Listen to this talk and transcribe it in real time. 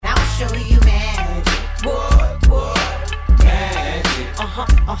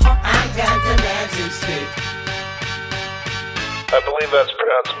believe that's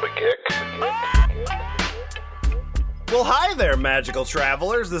pronounced McGick. Well, hi there, magical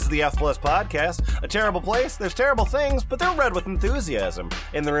travelers. This is the F Plus Podcast. A terrible place, there's terrible things, but they're read with enthusiasm.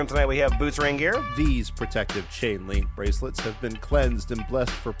 In the room tonight, we have Boots Rain Gear. These protective chain link bracelets have been cleansed and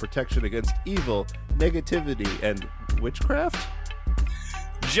blessed for protection against evil, negativity, and witchcraft.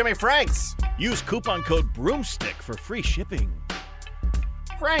 Jimmy Franks. Use coupon code BROOMSTICK for free shipping.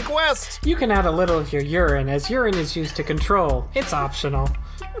 Frank West. You can add a little of your urine, as urine is used to control. It's optional.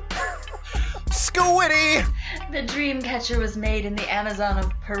 Squiddy. The dream catcher was made in the Amazon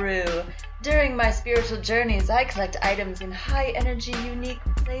of Peru. During my spiritual journeys, I collect items in high-energy, unique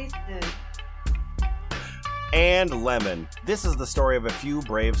places. And Lemon. This is the story of a few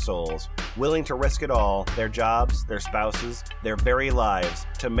brave souls, willing to risk it all, their jobs, their spouses, their very lives,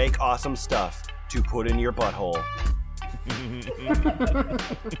 to make awesome stuff to put in your butthole.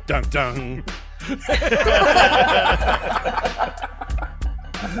 Dun dun.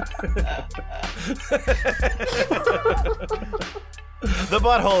 The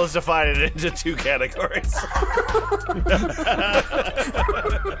butthole is divided into two categories.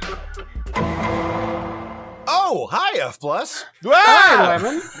 Oh, hi, F+. Hi,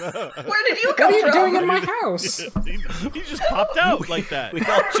 Lemon. Where did you come What are you from? doing in my house? He just popped out like that. We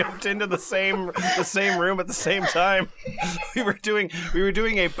all jumped into the same room at the same time. We were doing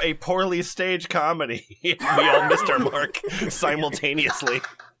a poorly staged comedy. We all missed our mark simultaneously.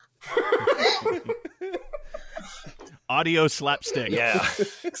 Audio slapstick. Yeah,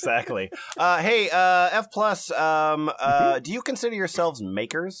 exactly. Hey, F+, do you consider yourselves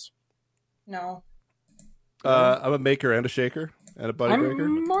makers? No. I'm a maker and a shaker and a buddy breaker.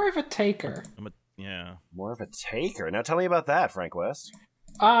 I'm more of a taker. Yeah. More of a taker. Now tell me about that, Frank West.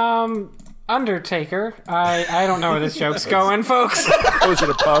 Undertaker. I don't know where this joke's going, folks. Oh, there's an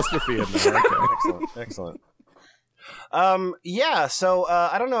apostrophe in there. Okay. Excellent. Yeah, so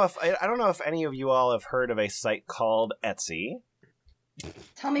I don't know if any of you all have heard of a site called Etsy.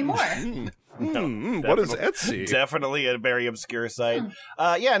 Tell me more. What is Etsy? Definitely a very obscure site.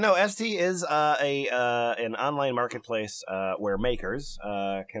 Etsy is an online marketplace where makers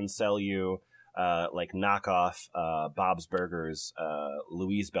can sell you like knockoff Bob's Burgers,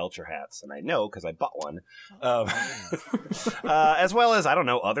 Louise Belcher hats, and I know because I bought one, as well as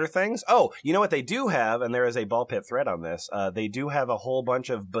other things. Oh, you know what they do have, and there is a ball pit thread on this. They do have a whole bunch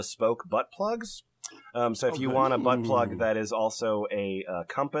of bespoke butt plugs. So if you want a butt plug that is also a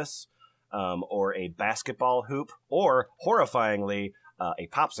compass, or a basketball hoop, or horrifyingly a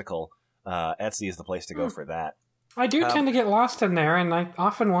popsicle, Etsy is the place to go for that. I do tend to get lost in there, and I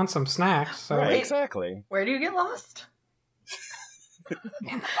often want some snacks. So. Right, exactly. Where do you get lost? In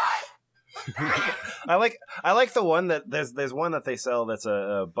the butt. I like the one that there's one that they sell that's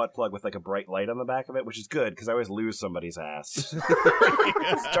a butt plug with like a bright light on the back of it, which is good because I always lose somebody's ass.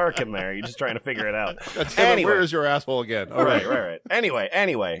 It's dark in there. You're just trying to figure it out. Anyway, where is your asshole again? All right. Right.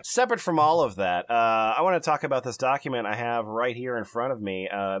 Anyway, separate from all of that, I want to talk about this document I have right here in front of me.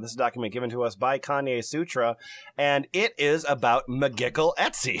 This is a document given to us by Kanye Sutra, and it is about McGickle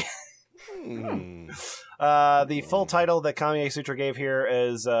Etsy. The full title that Kanye Sutra gave here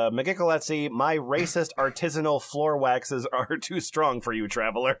is McGickle Etsy, my racist artisanal floor waxes are too strong for you,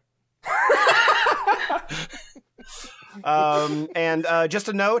 traveler. And just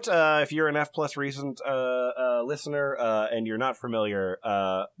a note, if you're an F Plus recent listener and you're not familiar,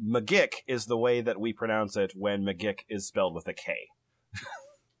 McGick is the way that we pronounce it when McGick is spelled with a K.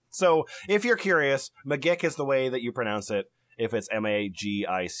 So if you're curious, McGick is the way that you pronounce it if it's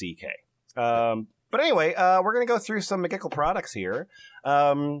MAGICK. But anyway, we're going to go through some McGickle products here.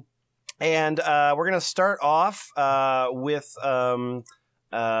 And we're going to start off with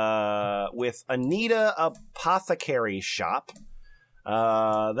Anita Apothecary Shop.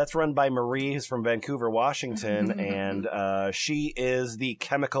 That's run by Marie, who's from Vancouver, Washington, and she is the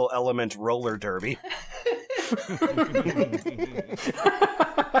chemical element roller derby.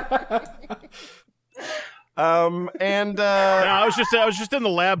 I was just in the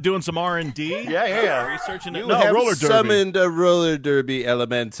lab doing some R&D. Yeah. Researching it. You No, have roller derby. summoned a roller derby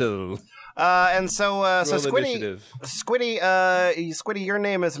elemental. Squiddy, initiative. Squiddy, your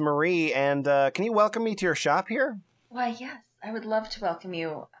name is Marie, and can you welcome me to your shop here? Why, yes. I would love to welcome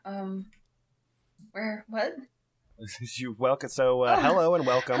you. What? You welcome. So, hello and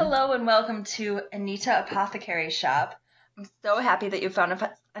welcome. Hello and welcome to Anita Apothecary Shop. I'm so happy that you found us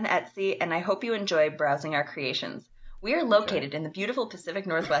on Etsy, and I hope you enjoy browsing our creations. We are located in the beautiful Pacific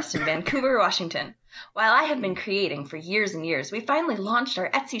Northwest in Vancouver, Washington. While I have been creating for years and years, we finally launched our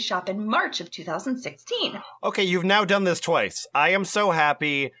Etsy shop in March of 2016. Okay, you've now done this twice. I am so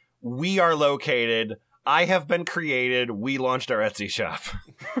happy. We are located. I have been created. We launched our Etsy shop.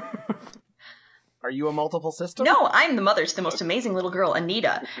 Are you a multiple system? No, I'm the mother to the most amazing little girl,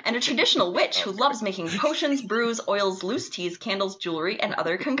 Anita, and a traditional witch who loves making potions, brews, oils, loose teas, candles, jewelry, and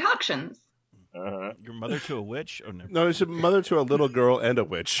other concoctions. Your mother to a witch? Oh, never. No, it's a mother to a little girl and a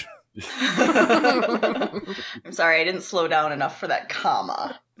witch. I'm sorry, I didn't slow down enough for that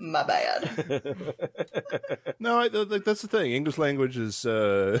comma. My bad. No, that's the thing. English language is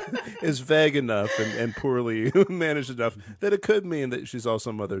vague enough and poorly managed enough that it could mean that she's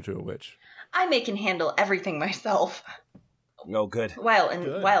also mother to a witch. I make and handle everything myself. Oh, good. While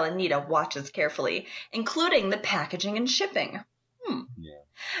Anita watches carefully, including the packaging and shipping. Yeah.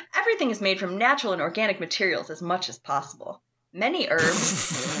 Everything is made from natural and organic materials as much as possible. Many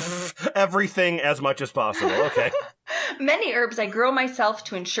herbs... Everything as much as possible, okay. Many herbs I grow myself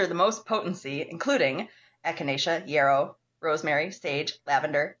to ensure the most potency, including echinacea, yarrow, rosemary, sage,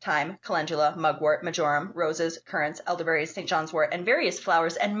 lavender, thyme, calendula, mugwort, majoram, roses, currants, elderberries, St. John's wort, and various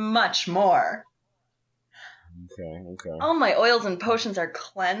flowers, and much more. Okay. All my oils and potions are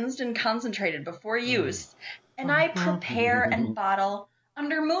cleansed and concentrated before use, and I prepare and bottle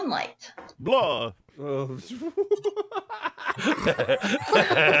under moonlight. Blah. Oh.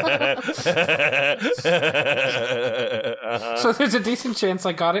 So there's a decent chance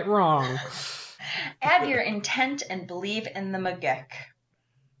I got it wrong. Add your intent and believe in the McGick.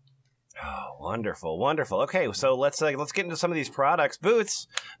 Oh, wonderful. Okay, so let's get into some of these products. Boots,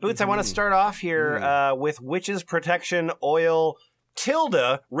 I want to start off here with Witch's Protection Oil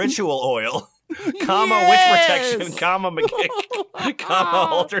tilde Ritual Oil. Comma Witch Protection, comma McGick, comma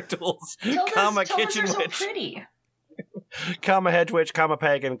Altar Tools, comma Kitchen Tildes are Witch, so pretty. comma Hedge Witch, comma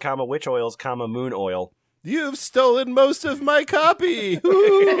Pagan, comma Witch Oils, comma Moon Oil. You've stolen most of my copy.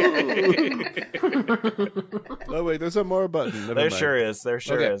 Oh wait, there's a more button. Never There mind. sure is.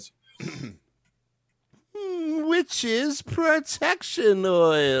 Witch's Protection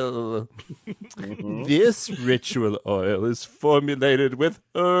Oil. This ritual oil is formulated with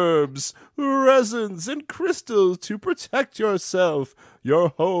herbs, resins, and crystals to protect yourself, your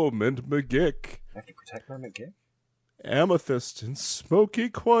home, and McGick. I have to protect my McGick? Amethyst and smoky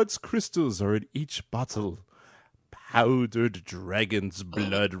quartz crystals are in each bottle. Powdered dragon's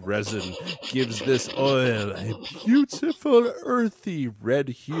blood resin gives this oil a beautiful earthy red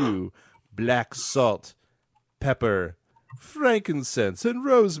hue. Black salt, pepper, frankincense, and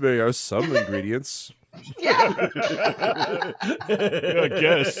rosemary are some ingredients. Yeah, I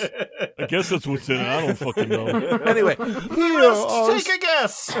guess that's what's in it. I don't fucking know. Anyway, Take a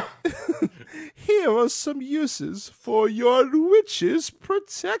guess. Here are some uses for your witch's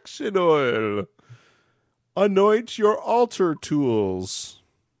protection oil. Anoint your altar tools.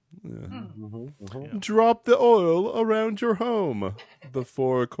 Drop the oil around your home, the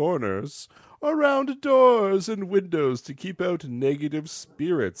four corners, around doors and windows to keep out negative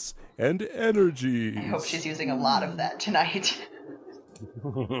spirits and energies. I hope she's using a lot of that tonight.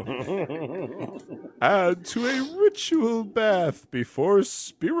 Add to a ritual bath before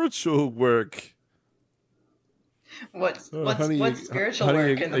spiritual work. What's Honey, spiritual honey,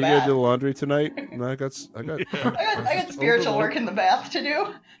 work in the are you bath? gonna do laundry tonight? No, I got I got spiritual work in the bath to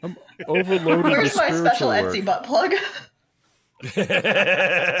do. I'm overloaded with Where's my spiritual special work. Etsy butt plug?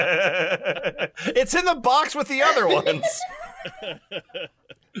 It's in the box with the other ones.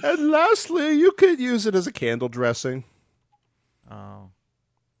 And lastly, you could use it as a candle dressing. Oh.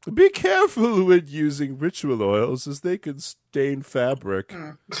 Be careful when using ritual oils, as they can stain fabric.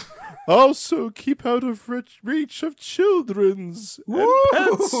 Also, keep out of reach of children's and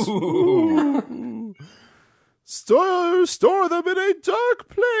pets. Ooh. Store them in a dark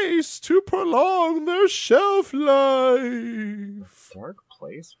place to prolong their shelf life. Dark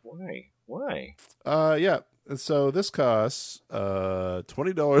place? Why? Yeah. And so this costs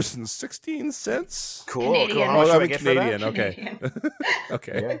 $20.16. Cool. Canadian. How much do I I'm get for that? Canadian. Okay.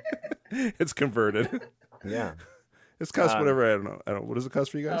 Okay. It's converted. Yeah. This costs whatever. I don't know. What does it cost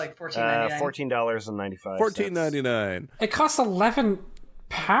for you guys? Like $14.99. $14.95. $14.99. It costs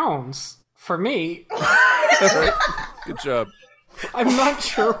 £11 for me. Good job. I'm not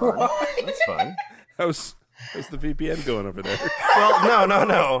sure why. That's fine. How's the VPN going over there?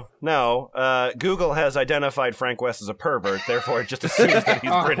 Well, no. Google has identified Frank West as a pervert, therefore it just assumes that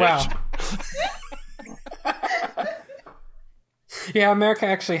he's British. Wow. Yeah, America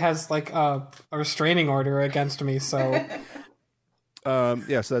actually has like a restraining order against me, so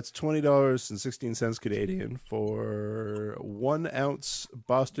Yeah, so that's $20.16 Canadian for 1 ounce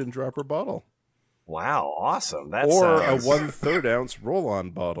Boston Dropper bottle, Wow, awesome. That's or a 1/3 ounce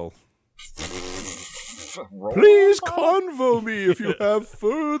roll-on bottle. Please convo me if you have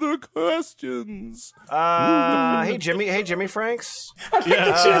further questions. Hey Jimmy Franks. I think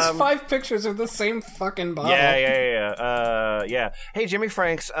that she has 5 pictures of the same fucking bottle. Yeah. Hey Jimmy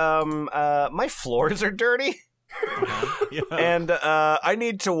Franks. My floors are dirty. And I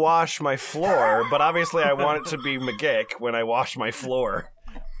need to wash my floor, but obviously I want it to be McGick when I wash my floor.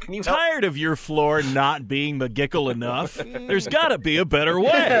 Can you Tired of your floor not being McGickle enough? There's got to be a better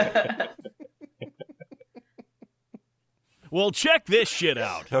way. Well, check this shit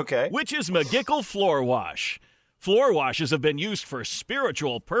out. Okay. Which is McGickle Floor Wash. Floor washes have been used for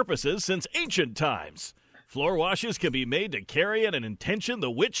spiritual purposes since ancient times. Floor washes can be made to carry out an intention the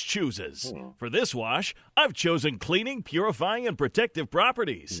witch chooses. For this wash, I've chosen cleaning, purifying, and protective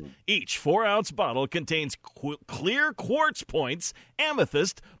properties. Each 4-ounce bottle contains clear quartz points,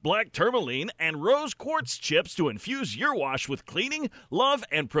 amethyst, black tourmaline, and rose quartz chips to infuse your wash with cleaning, love,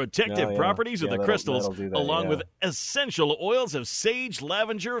 and protective properties of the crystals, along with essential oils of sage,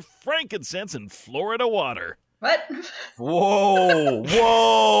 lavender, frankincense, and Florida water. What? Whoa!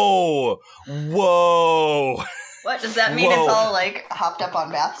 What does that mean? Whoa. It's all like hopped up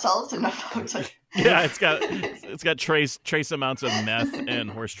on bath salts and it's like Yeah, it's got trace amounts of meth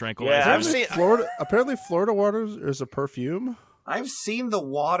and horse tranquilizer. Yeah, I've seen- Apparently Florida water is a perfume. I've seen the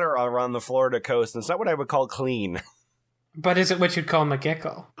water around the Florida coast, and it's not what I would call clean. But is it what you'd call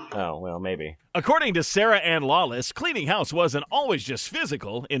McGickle? Oh, well, maybe. According to Sarah Ann Lawless, cleaning house wasn't always just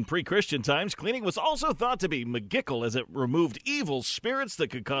physical. In pre-Christian times, cleaning was also thought to be McGickle, as it removed evil spirits that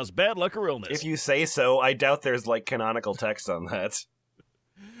could cause bad luck or illness. If you say so, I doubt there's, canonical text on that.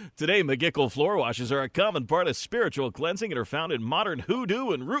 Today, McGickle floor washes are a common part of spiritual cleansing and are found in modern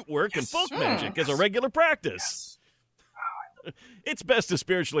hoodoo and root work and folk magic as a regular practice. It's best to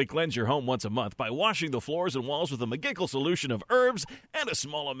spiritually cleanse your home once a month by washing the floors and walls with a McGickle solution of herbs, and a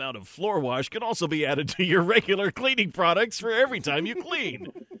small amount of floor wash can also be added to your regular cleaning products for every time you clean.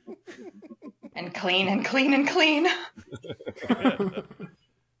 and clean and clean and clean.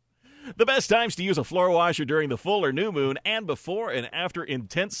 The best times to use a floor wash are during the full or new moon and before and after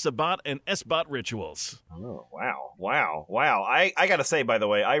intense Sabbat and Esbat rituals. Oh, wow. I gotta say, by the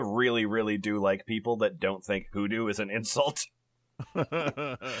way, I really, really do like people that don't think hoodoo is an insult.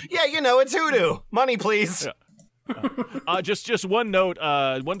 Yeah, it's hoodoo. Money, please. Yeah. Just one note,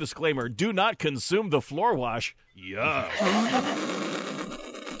 one disclaimer. Do not consume the floor wash. Yeah.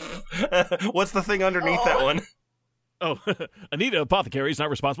 What's the thing underneath that one? Oh, Anita Apothecary is not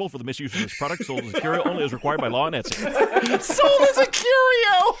responsible for the misuse of this product. Sold as a curio only as required by law on Etsy. Sold as a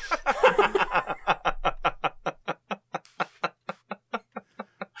curio!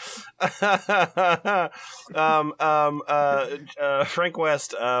 Frank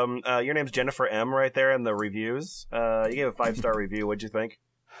West, your name's Jennifer M. right there in the reviews. You gave a 5-star review. What'd you think?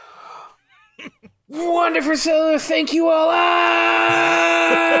 Wonderful seller, thank you all.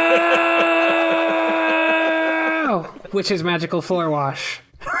 Which is magical floor wash.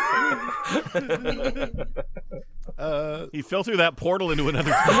 He fell through that portal into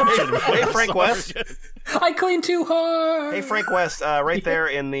another dimension. Hey, Frank West. I clean too hard. Hey, Frank West, right there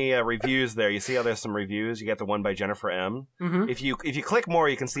in the reviews there, you see how there's some reviews? You got the one by Jennifer M. Mm-hmm. If you click more,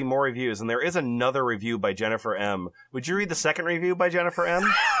 you can see more reviews, and there is another review by Jennifer M. Would you read the second review by Jennifer M?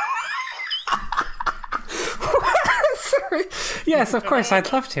 Sorry. Yes, of course,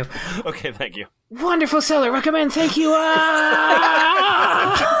 I'd love to. Okay, thank you. Wonderful seller, recommend, thank you.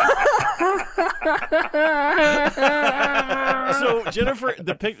 So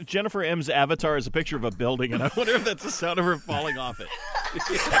Jennifer M's avatar is a picture of a building, and I wonder if that's the sound of her falling off it.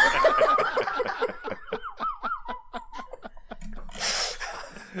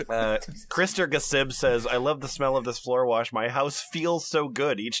 Krister Gassib says, I love the smell of this floor wash. My house feels so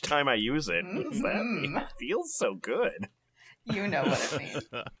good each time I use it. What does that mean? It feels so good. You know what it means.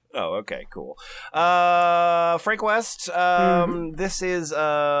 Oh, okay, cool. Frank West, this is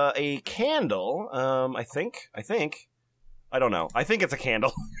a candle. I think. I don't know. I think it's a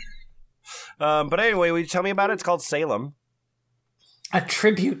candle. But anyway, will you tell me about it? It's called Salem. A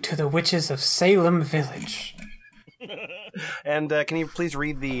tribute to the witches of Salem Village. And can you please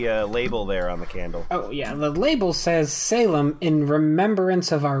read the label there on the candle? Oh, yeah. The label says Salem in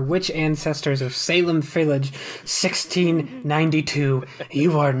remembrance of our witch ancestors of Salem Village, 1692.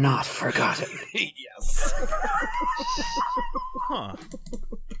 You are not forgotten. Yes. Huh.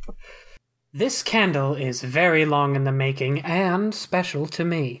 This candle is very long in the making and special to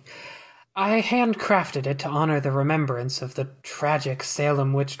me. I handcrafted it to honor the remembrance of the tragic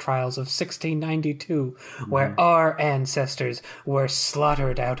Salem witch trials of 1692, where our ancestors were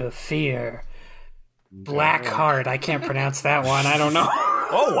slaughtered out of fear. Blackheart, I can't pronounce that one, I don't know.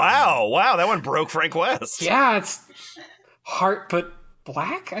 Oh, wow, that one broke Frank West. Yeah, it's heart but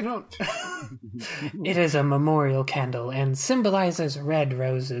black? I don't... It is a memorial candle and symbolizes red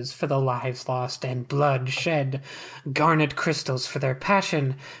roses for the lives lost and blood shed, garnet crystals for their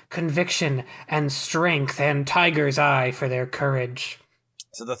passion, conviction, and strength, and tiger's eye for their courage.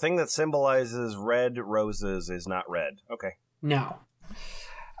 So the thing that symbolizes red roses is not red. Okay. No.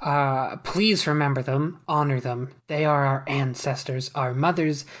 Please remember them, honor them. They are our ancestors, our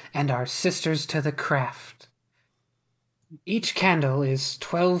mothers, and our sisters to the craft. Each candle is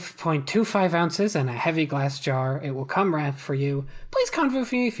 12.25 ounces in a heavy glass jar. It will come wrapped for you. Please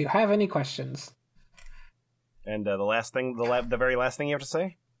contact me if you have any questions. And the very last thing you have to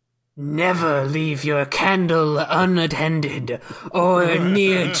say? Never leave your candle unattended or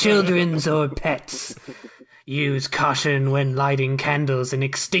near children's or pets. Use caution when lighting candles and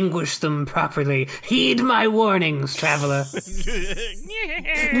extinguish them properly. Heed my warnings, traveler.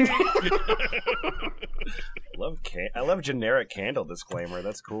 I love generic candle disclaimer.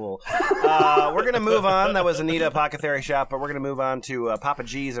 That's cool. We're going to move on. That was Anita Apothecary Shop, but we're going to move on to Papa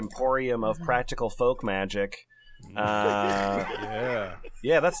G's Emporium of Practical Folk Magic.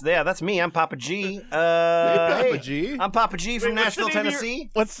 Yeah, that's me. I'm Papa G. Hey, Papa G. I'm Papa G from Nashville,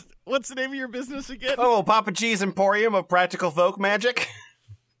 Tennessee. What's the name of your business again? Oh, Papa G's Emporium of Practical Folk Magic.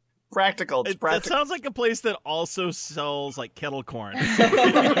 Practical. It's practical. That sounds like a place that also sells like kettle corn.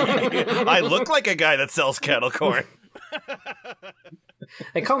 I look like a guy that sells kettle corn.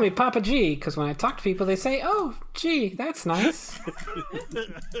 They call me Papa G because when I talk to people, they say, "Oh, gee, that's nice."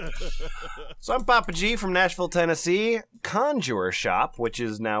 So I'm Papa G from Nashville, Tennessee. Conjure Shop, which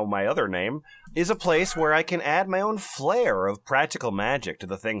is now my other name, is a place where I can add my own flair of practical magic to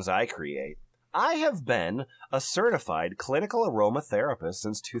the things I create. I have been a certified clinical aromatherapist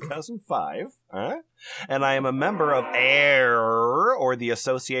since 2005, and I am a member of AIR, or the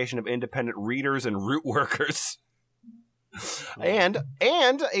Association of Independent Readers and Root Workers, and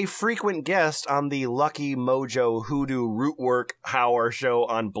a frequent guest on the Lucky Mojo Hoodoo Rootwork Hour show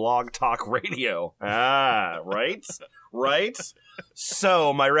on Blog Talk Radio. Right?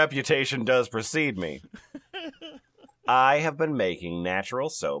 So my reputation does precede me. I have been making natural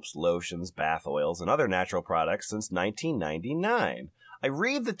soaps, lotions, bath oils, and other natural products since 1999. I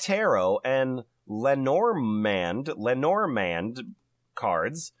read the tarot and Lenormand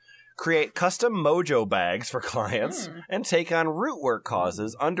cards, create custom mojo bags for clients, and take on rootwork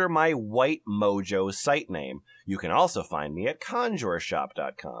causes under my White Mojo site name. You can also find me at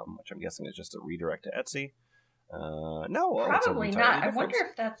conjureshop.com, which I'm guessing is just a redirect to Etsy. No. Probably not. I wonder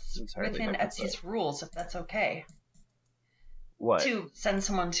if that's within Etsy's site. rules, if that's okay. What? To send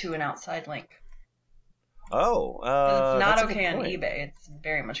someone to an outside link. Oh, It's not that's a okay good on point. eBay. It's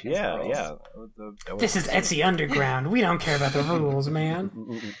very much against the rules. Yeah. This is Etsy Underground. We don't care about the rules, man.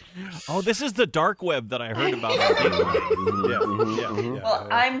 Oh, this is the dark web that I heard about. Yeah. Well,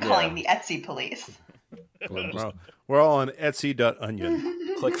 I'm calling the Etsy police. We're all on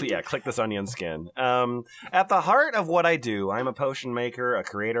Etsy.onion. Click this onion skin. At the heart of what I do, I'm a potion maker, a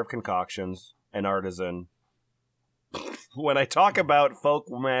creator of concoctions, an artisan. When I talk about folk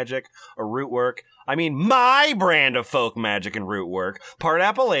magic or root work, I mean my brand of folk magic and root work. Part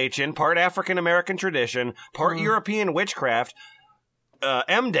Appalachian, part African-American tradition, part European witchcraft.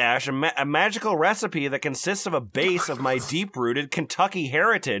 M-dash, a magical recipe that consists of a base of my deep-rooted Kentucky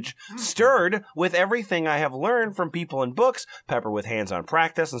heritage, stirred with everything I have learned from people and books, pepper with hands-on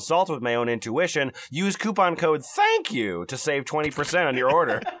practice, and salt with my own intuition. Use coupon code THANKYOU to save 20% on your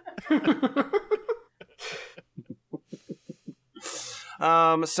order.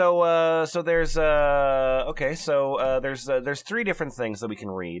 There's three different things that we can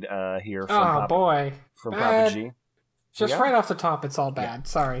read here from Papa G. Just right off the top, it's all bad.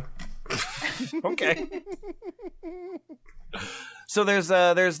 Sorry. Okay. So there's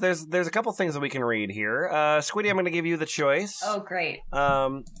a couple things that we can read here. Squiddy, I'm going to give you the choice. Oh, great.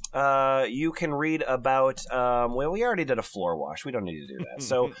 You can read about we already did a floor wash. We don't need to do that.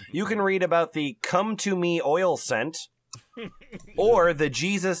 So you can read about the Come to Me oil scent or the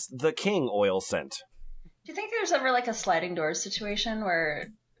Jesus the King oil scent. Do you think there's ever like a sliding doors situation where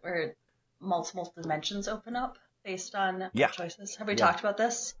multiple dimensions open up based on choices? Have we talked about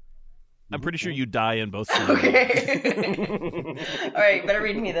this? I'm pretty sure you die in both scenarios. Okay. All right, better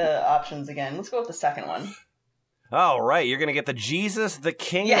read me the options again. Let's go with the second one. All right, you're going to get the Jesus the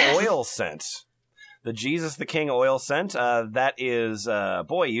King oil scent. The Jesus the King oil scent. That is,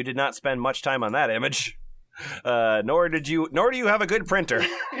 boy, you did not spend much time on that image. Nor do you have a good printer.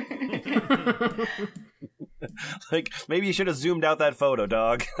 Like, maybe you should have zoomed out that photo,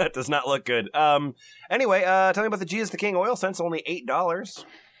 dog. That does not look good. Anyway, tell me about the Jesus the King oil scent's only $8.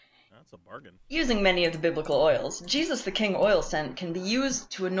 That's a bargain. Using many of the biblical oils, Jesus the King oil scent can be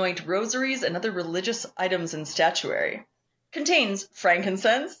used to anoint rosaries and other religious items and statuary. Contains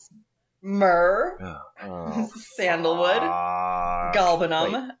frankincense, myrrh, sandalwood,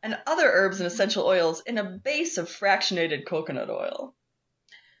 galbanum, and other herbs and essential oils in a base of fractionated coconut oil.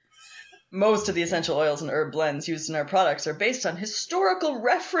 Most of the essential oils and herb blends used in our products are based on historical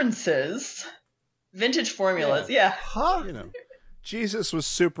references, vintage formulas. Yeah. Huh? Jesus was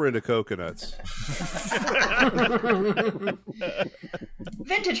super into coconuts.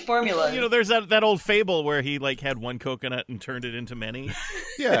 Vintage formulas. There's that old fable where he had one coconut and turned it into many.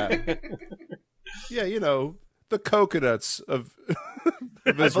 Yeah. Yeah, the coconuts of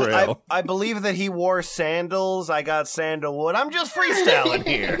Israel. I believe that he wore sandals. I got sandalwood. I'm just freestyling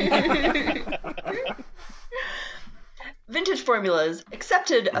here. Vintage formulas,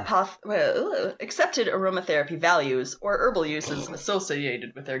 accepted aromatherapy values, or herbal uses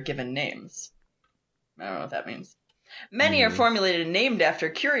associated with their given names. I don't know what that means. Many are formulated and named after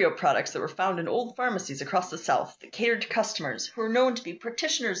curio products that were found in old pharmacies across the South that catered to customers who were known to be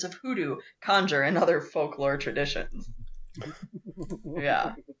practitioners of hoodoo, conjure, and other folklore traditions.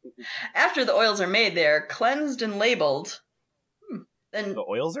 Yeah. After the oils are made, they are cleansed and labeled. Then The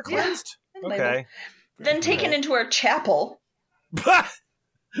oils are cleansed? Yeah, and Okay. labeled. Then taken into our chapel. Okay.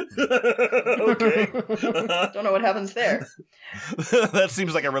 Don't know what happens there. That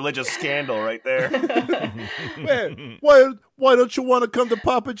seems like a religious scandal right there. Man, why don't you want to come to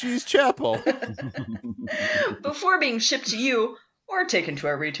Papa G's chapel? Before being shipped to you or taken to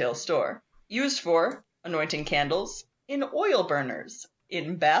our retail store. Used for anointing candles, in oil burners,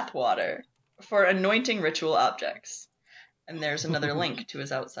 in bath water, for anointing ritual objects. And there's another link to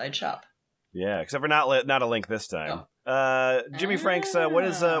his outside shop. Yeah, except for not a link this time. Jimmy Franks, what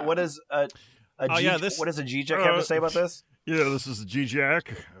does a G-Jack have to say about this? Yeah, this is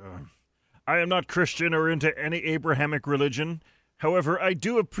G-Jack. I am not Christian or into any Abrahamic religion. However, I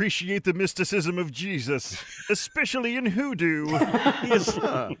do appreciate the mysticism of Jesus, especially in hoodoo.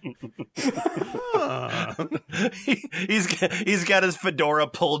 He's got his fedora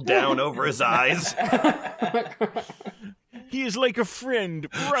pulled down over his eyes. He is like a friend,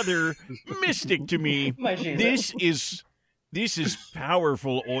 brother, mystic to me. My Jesus. This is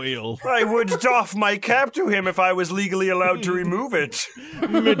powerful oil. I would doff my cap to him if I was legally allowed to remove it.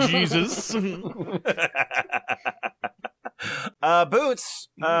 My Jesus. Boots,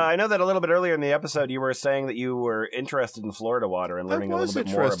 I know that a little bit earlier in the episode you were saying that you were interested in Florida water and learning a little bit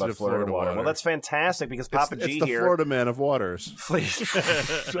more about Florida water. Well, that's fantastic because Papa G it's the here. Florida man of waters. Please,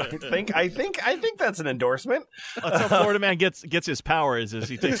 I think that's an endorsement. That's how Florida man gets his powers, is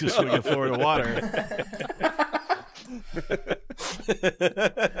he takes a swig of Florida water.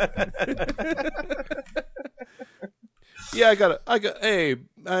 Yeah, hey,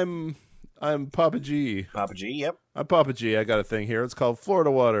 I'm Papa G. Papa G, yep. I'm Papa G. I got a thing here. It's called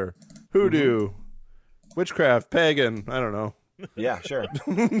Florida water. Hoodoo. Witchcraft. Pagan. I don't know. Yeah, sure.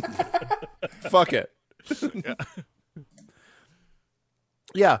 Fuck it.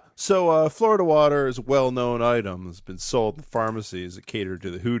 Yeah, so Florida water is a well-known item. It's been sold in pharmacies that cater to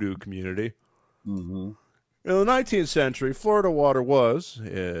the hoodoo community. Mm-hmm. In the 19th century, Florida water was,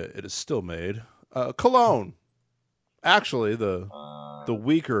 it is still made, cologne. Actually, the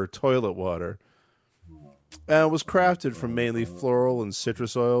weaker toilet water. And it was crafted from mainly floral and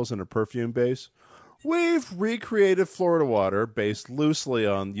citrus oils and a perfume base. We've recreated Florida water based loosely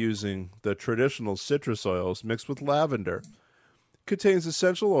on using the traditional citrus oils mixed with lavender. Contains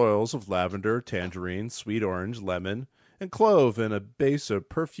essential oils of lavender, tangerine, sweet orange, lemon, and clove and a base of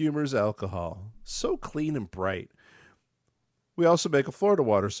perfumer's alcohol. So clean and bright. We also make a Florida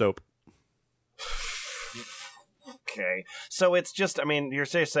water soap. Okay, so it's just, I mean, you're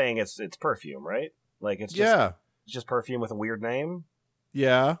saying it's perfume, right? Like it's just, it's just perfume with a weird name?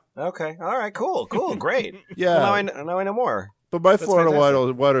 Yeah. Okay, all right, cool, great. Yeah. Well, now I know more. But my That's Florida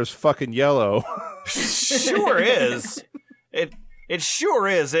fantastic. water is fucking yellow. Sure is. It sure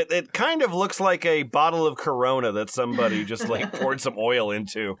is. It kind of looks like a bottle of Corona that somebody just like poured some oil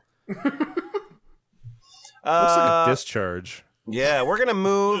into. Looks like a discharge. Yeah, we're gonna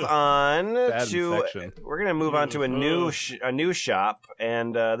move on infection. to a new shop,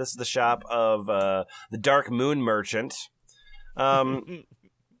 and this is the shop of the Dark Moon Merchant. So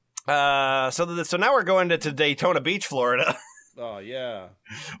now we're going to Daytona Beach, Florida. Oh, yeah.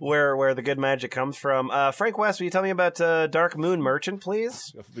 where the good magic comes from. Frank West, will you tell me about Dark Moon Merchant,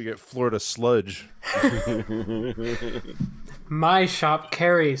 please? We get Florida sludge. My shop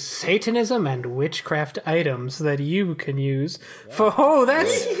carries Satanism and witchcraft items that you can use for... Oh,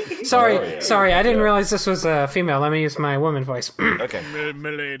 that's... Sorry, I didn't realize this was a female. Let me use my woman voice. Okay.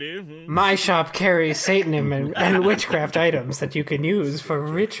 Milady. My shop carries Satanism and witchcraft items that you can use for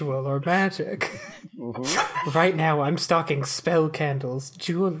ritual or magic. Right now, I'm stocking spell candles,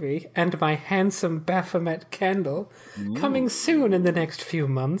 jewelry, and my handsome Baphomet candle. Coming soon in the next few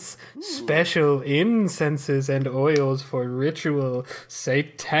months, special incenses and oils for ritual,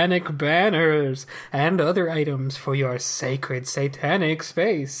 satanic banners, and other items for your sacred satanic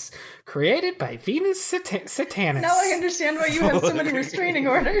space. Created by Venus Satanus. Now I understand why you have so many restraining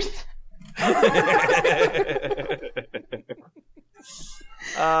orders.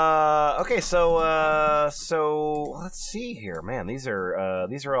 Okay, so let's see here, man. These are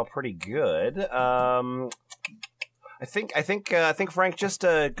all pretty good. I think Frank, just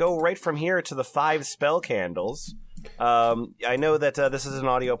go right from here to the 5 spell candles. I know that this is an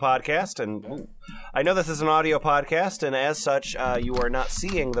audio podcast, and as such, you are not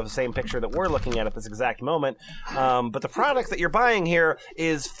seeing the same picture that we're looking at this exact moment. But the product that you're buying here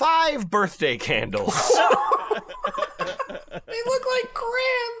is 5 birthday candles. They look like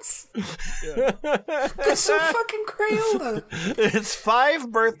crayons. They're so fucking Crayola. It's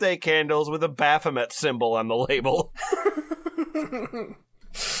 5 birthday candles with a Baphomet symbol on the label.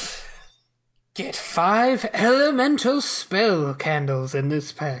 Get 5 elemental spell candles in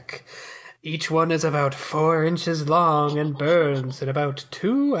this pack. Each one is about 4 inches long and burns in about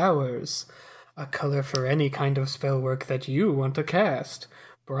 2 hours. A color for any kind of spell work that you want to cast.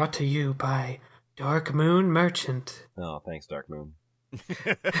 Brought to you by Dark Moon Merchant. Oh, thanks, Dark Moon.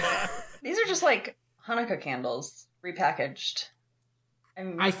 These are just like Hanukkah candles repackaged.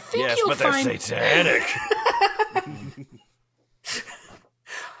 I think yes, you'll but find... they're satanic.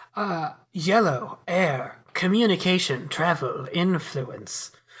 Yellow, air, communication, travel,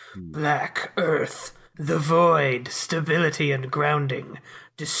 influence. Black, earth, the void, stability and grounding,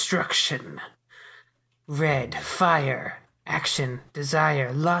 destruction. Red, fire, action,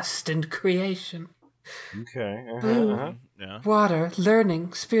 desire, lust, and creation. Okay. Blue, water,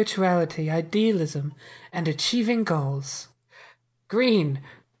 learning, spirituality, idealism, and achieving goals. Green,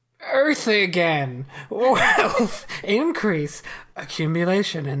 earth again, wealth, increase,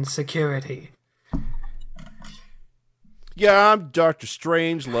 accumulation, and security. Yeah, I'm Dr.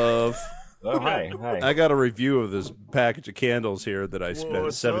 Strangelove. Oh, hi. I got a review of this package of candles here that I spent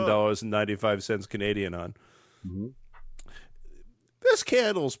what's up? $7.95 Canadian on. Mm-hmm. This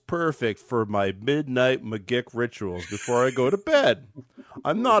candle's perfect for my midnight McGick rituals before I go to bed.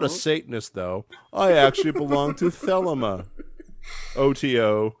 I'm not a Satanist, though. I actually belong to Thelema.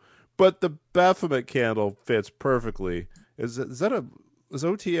 OTO. But the Baphomet candle fits perfectly. Is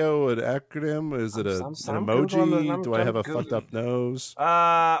OTO an acronym? Is it an emoji? Do I have a fucked up nose?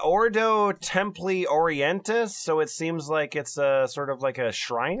 Ordo Templi Orientis, so it seems like it's a sort of like a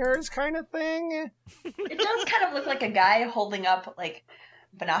Shriners kind of thing. It does kind of look like a guy holding up like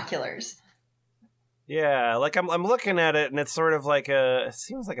binoculars. Yeah, like I'm looking at it, and it's sort of like it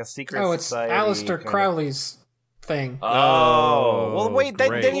seems like a secret Oh, it's society. Aleister kind of- Crowley's thing. Oh, well, wait,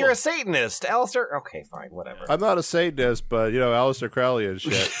 great. then you're a Satanist, Aleister. Okay, fine, whatever. I'm not a Satanist, but, Aleister Crowley and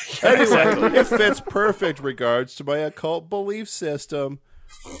shit. Anyway, it fits perfect regards to my occult belief system.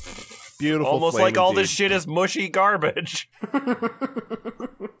 Beautiful. Almost flame like all indeed. this shit is mushy garbage.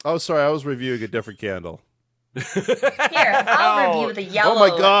 Oh, sorry, I was reviewing a different candle. Here, I'll review the yellow. Oh my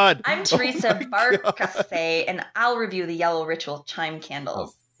god! I'm Teresa Barcasse, and I'll review the yellow ritual chime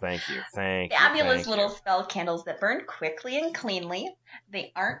candles. Thank you. Fabulous little spell candles that burn quickly and cleanly.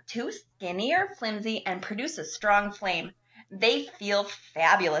 They aren't too skinny or flimsy and produce a strong flame. They feel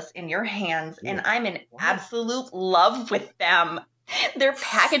fabulous in your hands, and I'm in absolute love with them. Their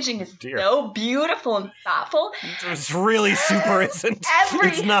packaging is so beautiful and thoughtful. It's really super, isn't?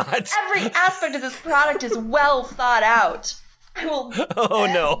 It's not. Every aspect of this product is well thought out. I will. Oh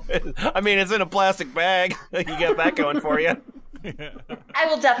no! I mean, it's in a plastic bag. You got that going for you. I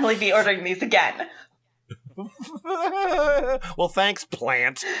will definitely be ordering these again. Well, thanks,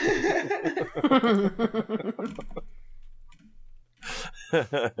 plant.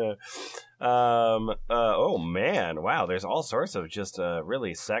 Oh man, wow, there's all sorts of just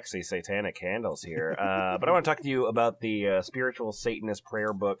really sexy satanic candles here. But I want to talk to you about the Spiritual Satanist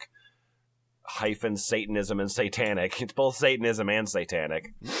Prayer Book - Satanism and Satanic. It's both Satanism and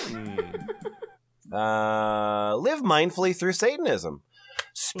Satanic. Live mindfully through Satanism.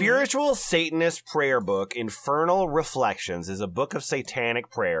 Spiritual Satanist Prayer Book Infernal Reflections is a book of satanic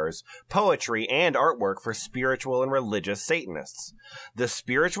prayers, poetry, and artwork for spiritual and religious Satanists. The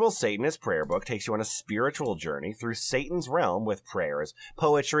Spiritual Satanist Prayer Book takes you on a spiritual journey through Satan's realm with prayers,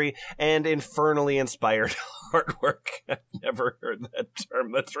 poetry, and infernally inspired artwork. I've never heard that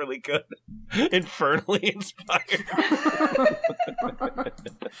term. That's really good. Infernally inspired. I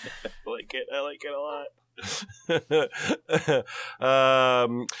like it. I like it a lot.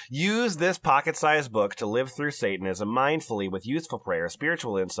 Use this pocket-sized book to live through Satanism mindfully with useful prayers,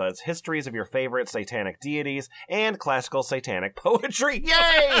 spiritual insights, histories of your favorite satanic deities, and classical satanic poetry.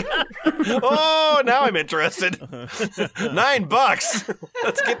 Yay! Oh, now I'm interested. $9.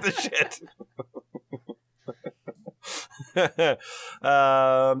 Let's get the shit.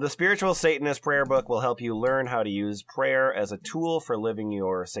 The Spiritual Satanist Prayer Book will help you learn how to use prayer as a tool for living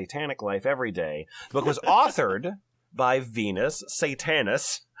your satanic life every day. The book was authored by Venus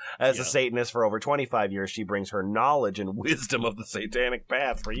Satanis. As a Satanist for over 25 years, she brings her knowledge and wisdom of the satanic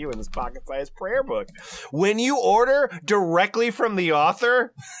path for you in this pocket-sized prayer book. When you order directly from the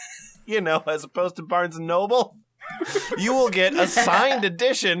author, as opposed to Barnes & Noble, you will get a signed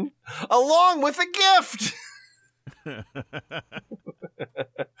edition along with a gift.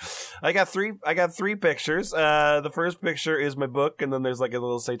 I got three pictures. The first picture is my book, and then there's like a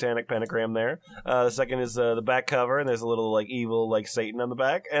little satanic pentagram there. The second is the back cover, and there's a little like evil like Satan on the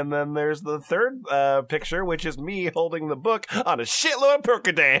back. And then there's the third picture, which is me holding the book on a shitload of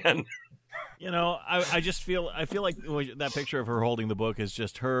Percodan. I feel like that picture of her holding the book is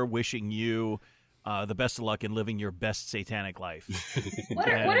just her wishing you the best of luck in living your best satanic life. What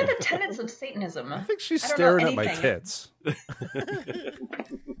are the tenets of Satanism? I think she's staring at my tits.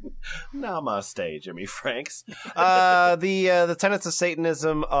 Namaste, Jimmy Franks. The tenets of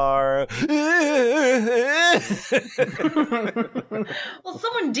Satanism are. Well,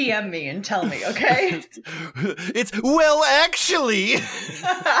 someone DM me and tell me, okay? It's well, actually.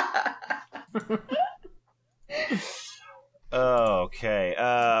 Okay.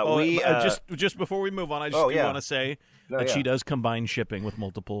 Just before we move on, I just want to say that she does combine shipping with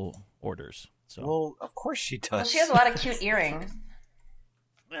multiple orders. So. Well, of course she does. Well, she has a lot of cute earrings.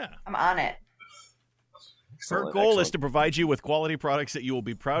 Yeah, I'm on it. Her goal is to provide you with quality products that you will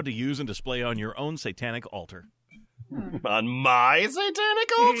be proud to use and display on your own satanic altar. On my satanic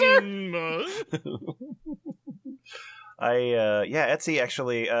altar? Etsy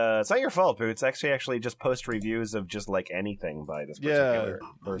actually, it's not your fault, Boots. Actually just post reviews of just like anything by this particular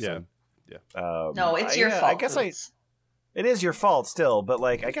person. Yeah. No, it's your fault. I guess it is your fault still, but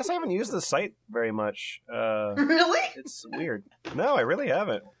like, I guess I haven't used the site very much. Really? It's weird. No, I really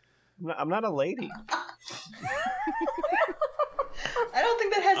haven't. I'm not a lady. I don't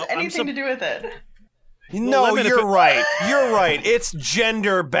think that has anything to do with it. No, you're right. You're right. It's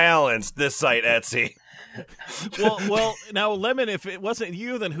gender balanced, this site, Etsy. Well, now, Lemon, if it wasn't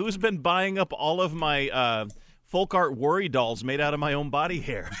you, then who's been buying up all of my folk art worry dolls made out of my own body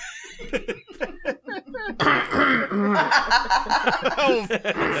hair? Oh,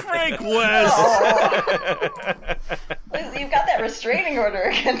 Frank West! Well, you've got that restraining order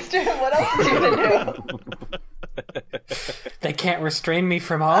against him. What else is he going to do? They can't restrain me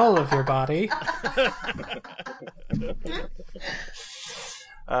from all of your body.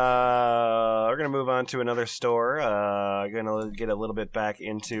 We're going to move on to another store. Going to get a little bit back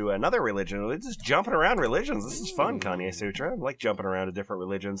into another religion. We're just jumping around religions. This is fun, Kanye Sutra. I like jumping around to different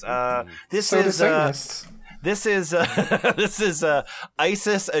religions. This is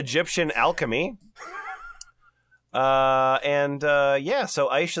Isis Egyptian alchemy. So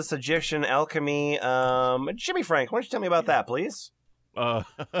Isis Egyptian alchemy. Jimmy Frank, why don't you tell me about that, please? Tell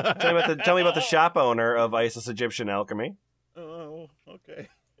me about the shop owner of Isis Egyptian alchemy. Oh, okay.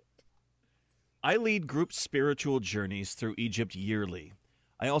 I lead group spiritual journeys through Egypt yearly.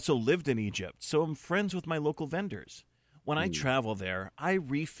 I also lived in Egypt, so I'm friends with my local vendors. When I travel there, I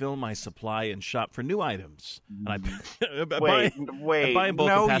refill my supply and shop for new items. And Wait.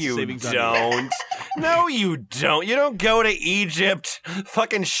 No, you don't. No, you don't. You don't go to Egypt,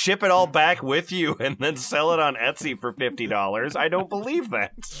 fucking ship it all back with you, and then sell it on Etsy for $50. I don't believe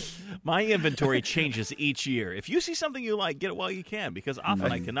that. My inventory changes each year. If you see something you like, get it while you can, because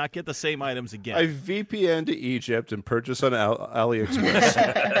often I cannot get the same items again. I VPN to Egypt and purchase on AliExpress.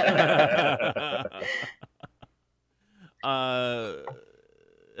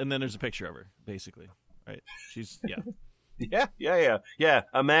 And then there's a picture of her, basically, right? She's Yeah.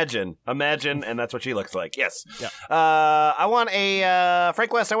 Imagine, and that's what she looks like. Yes. Yeah. I want a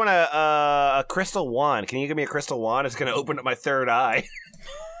Frank West. I want a crystal wand. Can you give me a crystal wand? It's going to open up my third eye.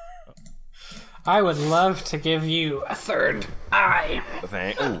 I would love to give you a third eye.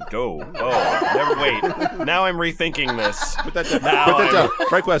 Never wait. Now I'm rethinking this. Put that down. Put that down.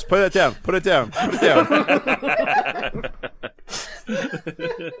 Frank West, put that down. Put it down. Put it down.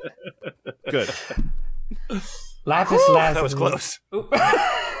 Good. Lapis lazuli. That was close.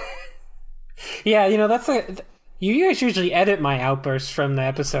 Yeah, that's you guys usually edit my outbursts from the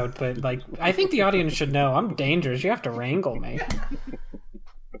episode, but I think the audience should know I'm dangerous. You have to wrangle me.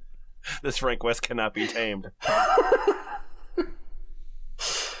 This Frank West cannot be tamed.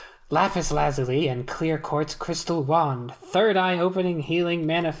 Lapis lazuli and clear quartz crystal wand. Third eye opening, healing,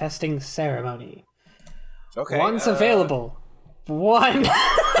 manifesting ceremony. Okay. One's available. One.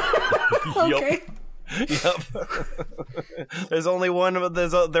 Okay. Yep. There's only one.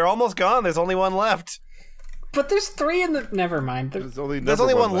 They're almost gone. There's only one left. But there's three in the. Never mind. There's only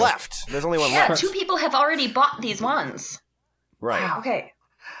one left. There's only one Yeah, left. 2 people have already bought these wands. Right. Okay.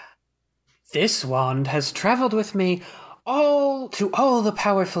 This wand has traveled with me all the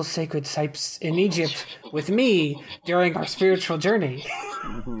powerful sacred sites in Egypt with me during our spiritual journey.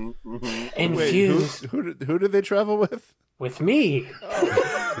 Infused. Wait, who did they travel with? With me.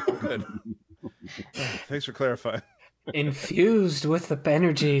 Oh, good. Thanks for clarifying. Infused with the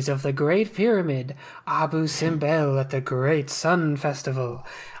energies of the Great Pyramid, Abu Simbel at the Great Sun Festival,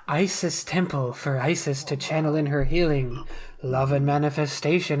 Isis Temple for Isis to channel in her healing, love and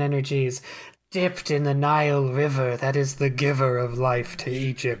manifestation energies, dipped in the Nile River that is the giver of life to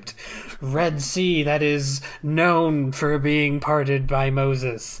Egypt, Red Sea that is known for being parted by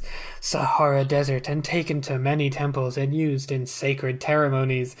Moses, Sahara Desert and taken to many temples and used in sacred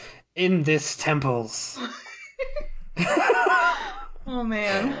ceremonies in this temples. Oh,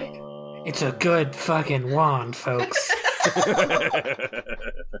 man. It's a good fucking wand, folks.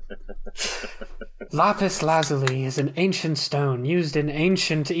 Lapis lazuli is an ancient stone used in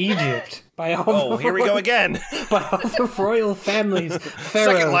ancient Egypt by all here we go again. by all the royal families,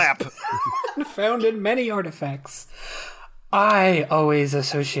 pharaohs, Second lap. found in many artifacts. I always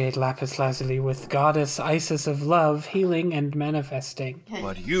associate lapis lazuli with goddess Isis of love, healing, and manifesting.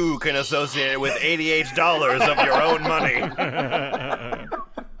 But you can associate it with $88 of your own money.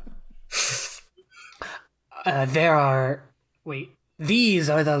 These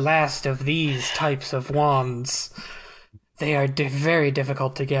are the last of these types of wands. They are very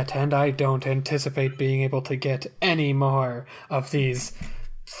difficult to get, and I don't anticipate being able to get any more of these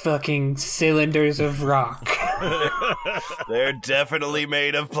fucking cylinders of rock. They're definitely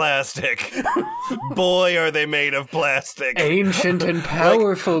made of plastic. Boy, are they made of plastic. Ancient and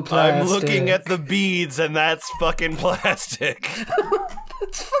powerful plastic. I'm looking at the beads, and that's fucking plastic.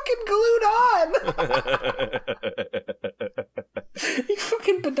 It's fucking glued on. He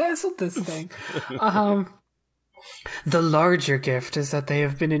fucking bedazzled this thing. The larger gift is that they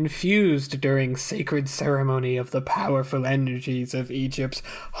have been infused during sacred ceremony of the powerful energies of Egypt's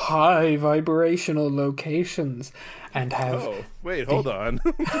high vibrational locations and have... Oh, wait, hold on.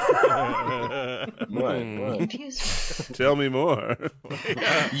 What? Tell me more.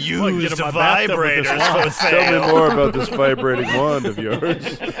 Used vibrators for sale. Tell me more about this vibrating wand of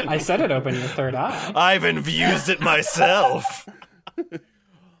yours. I said it opened your third eye. I've infused it myself.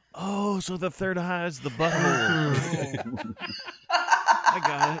 Oh, so the third eye is the butthole. I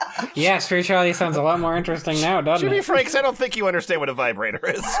got it. Yeah, spirituality sounds a lot more interesting now, doesn't Jimmy it? Franks, I don't think you understand what a vibrator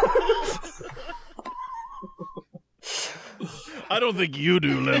is. I don't think you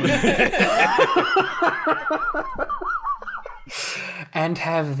do, Lemon. And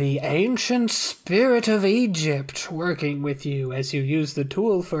have the ancient spirit of Egypt working with you as you use the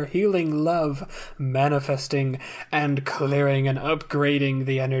tool for healing love, manifesting, and clearing and upgrading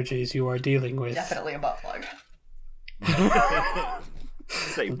the energies you are dealing with. Definitely a butt plug.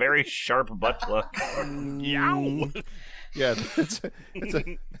 It's a very sharp butt plug. Yow! Yeah,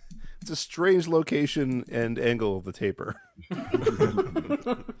 it's a strange location and angle of the taper.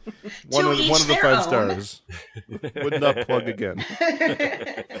 one of the 5 stars. Would not plug again.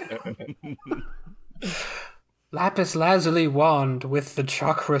 Lapis lazuli wand with the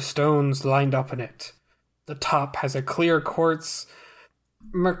chakra stones lined up in it. The top has a clear quartz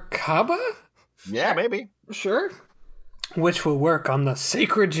Merkaba? Yeah, maybe. Sure. Which will work on the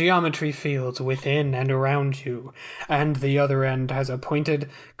sacred geometry fields within and around you, and the other end has a pointed,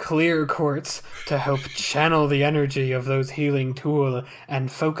 clear quartz to help channel the energy of those healing tool and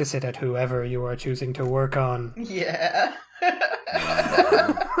focus it at whoever you are choosing to work on. Yeah.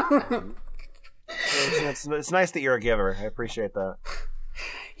 It's nice that you're a giver. I appreciate that.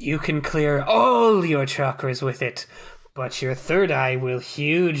 You can clear all your chakras with it, but your third eye will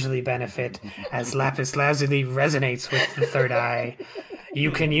hugely benefit as lapis lazuli resonates with the third eye.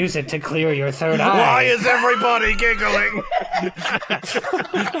 You can use it to clear your third Why eye. is everybody giggling?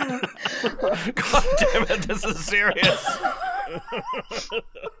 God damn it, this is serious.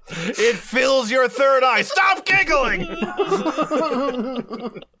 It fills your third eye. Stop giggling!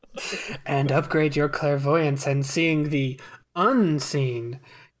 And upgrade your clairvoyance and seeing the unseen.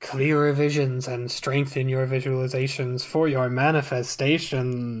 Clearer visions and strengthen your visualizations for your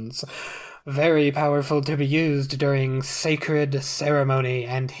manifestations. Very powerful to be used during sacred ceremony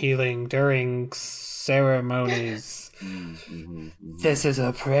and healing during ceremonies. This is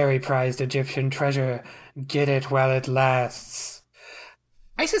a very prized Egyptian treasure. Get it while it lasts.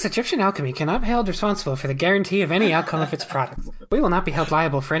 ISIS Egyptian Alchemy cannot be held responsible for the guarantee of any outcome of its products. We will not be held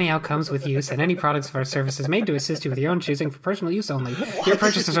liable for any outcomes with use and any products of our services made to assist you with your own choosing for personal use only. Your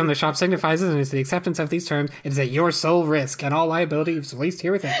purchases from the shop signifies and is the acceptance of these terms. It is at your sole risk, and all liability is released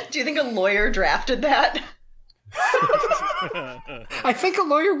herewithin. Do you think a lawyer drafted that? I think a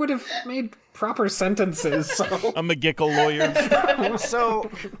lawyer would have made proper sentences. So. A McGickle lawyer. So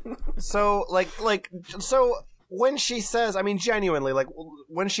when she says, I mean, genuinely, like,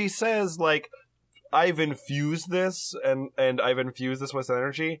 when she says, like, I've infused this, and I've infused this with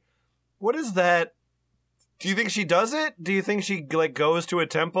energy, what is that? Do you think she does it? Do you think she, like, goes to a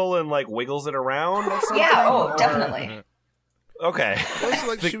temple and, like, wiggles it around or something? Yeah, definitely. Okay. Also,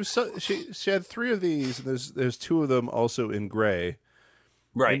 like, she had 3 of these, and there's 2 of them also in gray.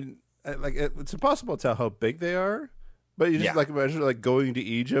 Right. And, like, it's impossible to tell how big they are, but you just, like, imagine, like, going to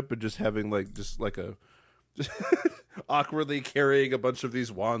Egypt and just having, like, just awkwardly carrying a bunch of these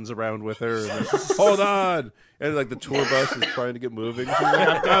wands around with her. And like, hold on, and like the tour bus is trying to get moving. She's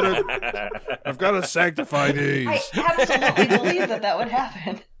like, I've got to sanctify these. I absolutely believe that would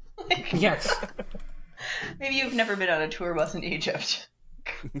happen. Yes. Maybe you've never been on a tour bus in Egypt.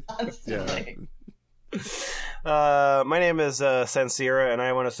 Constantly. Yeah. My name is Sensira, and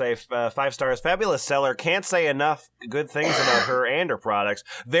I want to say 5 stars. Fabulous seller. Can't say enough good things about her and her products.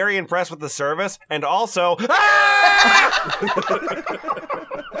 Very impressed with the service, and also...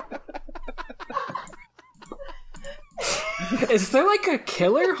 Is there like a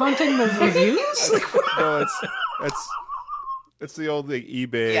killer haunting the reviews? No, it's the old like,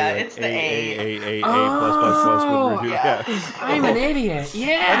 eBay. Yeah, like, it's the A Oh, plus review. yeah. Yeah. I'm an idiot.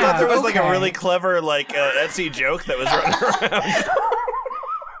 Yeah. I thought there was like a okay. really clever like Etsy joke that was running around.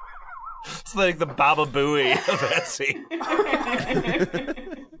 It's like the Baba Booey of Etsy.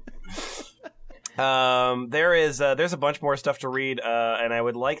 There's a bunch more stuff to read, and I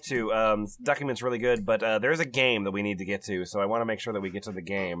would like to. Document's really good, but there's a game that we need to get to, so I want to make sure that we get to the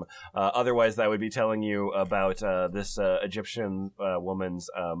game. Otherwise, I would be telling you about this Egyptian woman's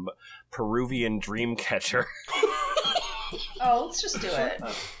Peruvian dream catcher. Oh, let's just do it.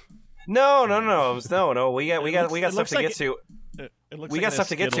 No. We got stuff to get to. We We got stuff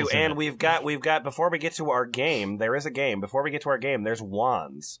to get to, and we've got before we get to our game, there is a game. Before we get to our game, there's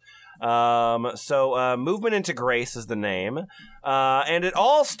wands. So Movement into Grace is the name, and it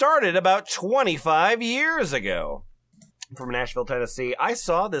all started about 25 years ago. From Nashville, Tennessee, I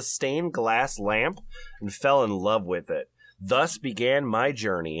saw this stained glass lamp and fell in love with it. Thus began my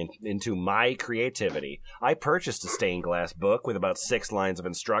journey into my creativity. I purchased a stained glass book with about 6 lines of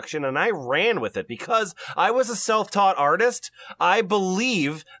instruction, and I ran with it because I was a self-taught artist. I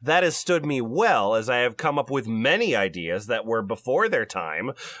believe that has stood me well, as I have come up with many ideas that were before their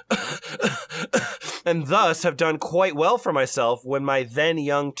time, and thus have done quite well for myself when my then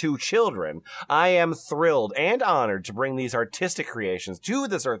young 2 children. I am thrilled and honored to bring these artistic creations to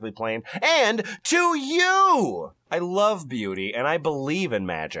this earthly plane and to you! I love beauty, and I believe in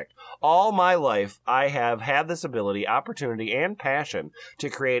magic. All my life, I have had this ability, opportunity, and passion to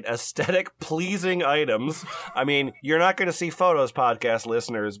create aesthetic, pleasing items. I mean, you're not going to see photos, podcast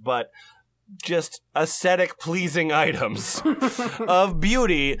listeners, but just aesthetic, pleasing items of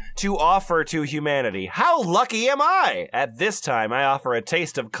beauty to offer to humanity. How lucky am I? At this time, I offer a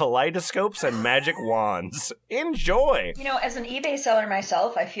taste of kaleidoscopes and magic wands. Enjoy! You know, as an eBay seller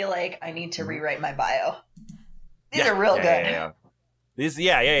myself, I feel like I need to rewrite my bio. These are real good. Yeah.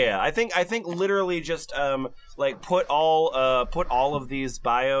 Yeah. I think literally just like put all of these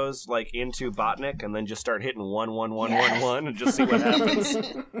bios like into Botnik and then just start hitting 1 and just see what happens.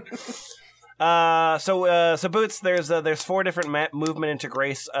 So Boots, there's 4 different movement into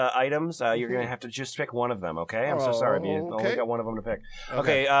grace items. You're gonna have to just pick one of them. Okay, I'm so sorry, you only got one of them to pick.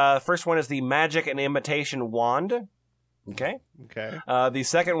 Okay. First one is the magic and imitation wand. Okay. The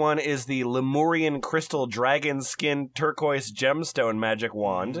second one is the Lemurian crystal dragon skin turquoise gemstone magic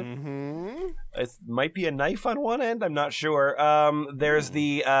wand. Mm-hmm. It might be a knife on one end. I'm not sure. There's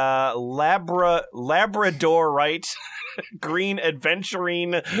the Labradorite green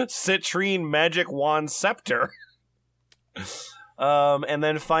adventuring citrine magic wand scepter. And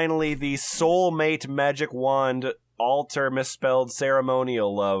then finally the soulmate magic wand altar misspelled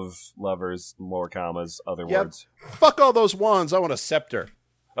ceremonial lovers, more commas, other words. Fuck all those wands. I want a scepter.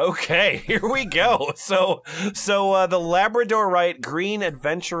 Okay, here we go. So the Labradorite green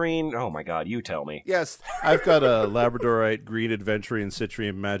adventuring. Oh my God, you tell me. Yes, I've got a Labradorite green adventuring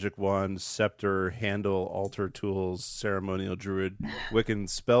citrine magic wand, scepter, handle, altar tools, ceremonial druid, Wiccan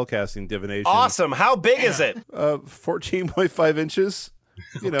spellcasting divination. Awesome. How big is it? 14.5 inches.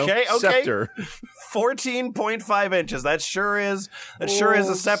 You know, Okay. scepter. 14.5 inches. That sure is a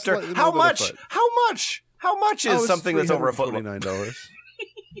scepter. Slightly How more than a much? foot. How much is something that's over a foot? $$29.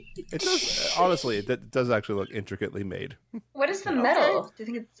 It does, honestly, it does actually look intricately made. What is the metal? Do you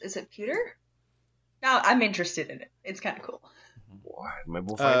think is it pewter? No, I'm interested in it. It's kind of cool. Maybe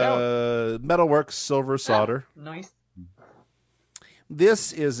we'll find out. Metalwork, silver solder. Nice.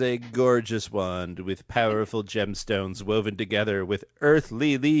 This is a gorgeous wand with powerful gemstones woven together with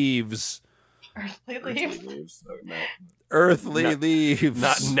earthly leaves. Earthly leaves? Earthly leaves.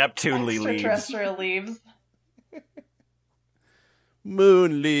 Not Neptunely leaves. Extraterrestrial leaves.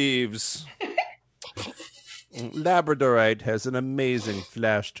 Moon leaves. Labradorite has an amazing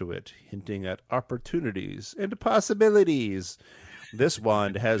flash to it, hinting at opportunities and possibilities. This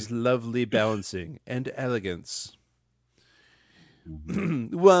wand has lovely balancing and elegance.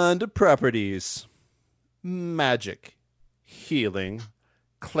 Wand properties: magic, healing,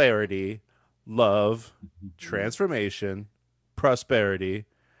 clarity, love, transformation, prosperity,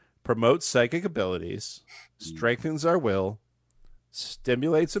 promotes psychic abilities, strengthens our will,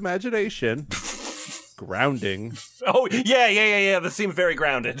 stimulates imagination, grounding. Oh, yeah. This seems very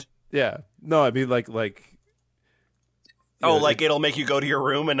grounded. Yeah. No, I mean like Oh, like it'll make you go to your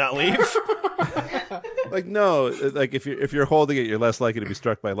room and not leave? like no, like if you're holding it, you're less likely to be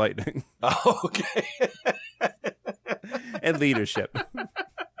struck by lightning. Oh, okay. And leadership.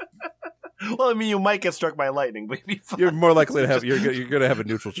 Well, I mean, you might get struck by lightning, but you'd be fine. You're more likely to have you're going to have a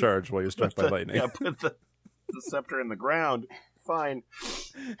neutral charge while you're struck by lightning. Yeah, put the scepter in the ground. Fine.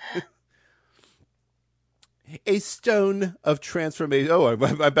 A stone of transformation. Oh,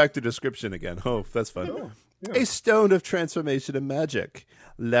 I'm back to description again. Oh, that's fun. Oh, yeah. A stone of transformation and magic.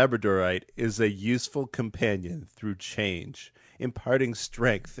 Labradorite is a useful companion through change, imparting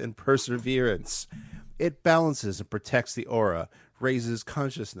strength and perseverance. It balances and protects the aura, raises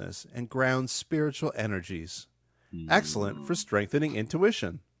consciousness, and grounds spiritual energies. Excellent for strengthening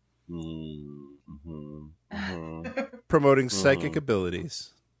intuition. Promoting psychic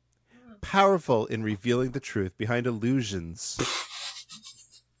abilities. Powerful in revealing the truth behind illusions.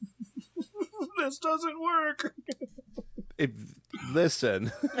 This doesn't work.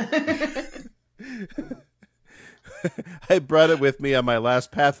 Listen. I brought it with me on my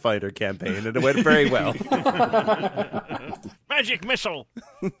last Pathfinder campaign, and it went very well. Magic missile.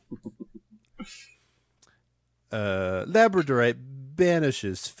 Labradorite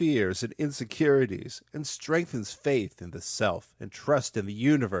banishes fears and insecurities and strengthens faith in the self and trust in the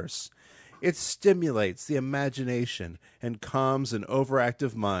universe. It stimulates the imagination and calms an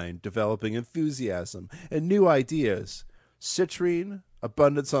overactive mind, developing enthusiasm and new ideas. Citrine,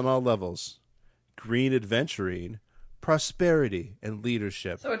 abundance on all levels. Green adventurine, prosperity and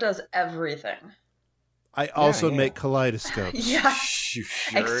leadership. So it does everything. I also make kaleidoscopes. Yeah. You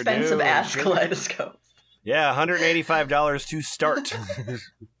sure Expensive do. ass Sure. kaleidoscope. Yeah, $185 to start.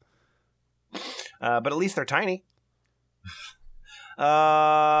 But at least they're tiny.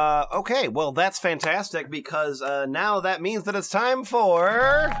 Okay, well, that's fantastic because now that means that it's time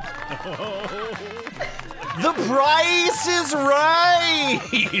for... The Price is Right!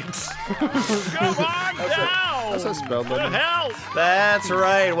 Come on down. How's that spelled? What the hell? That's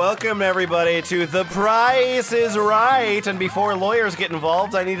right. Welcome, everybody, to The Price is Right. And before lawyers get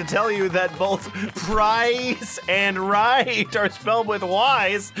involved, I need to tell you that both price and right are spelled with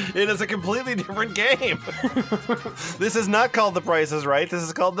Y's. It is a completely different game. This is not called The Price is Right. This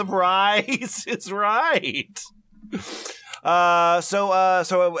is called The Price is Right. So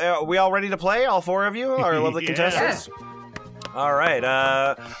are we all ready to play? All four of you? Our lovely Yeah. contestants? All right.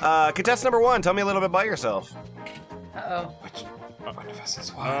 Contestant number one, tell me a little bit about yourself. Uh-oh.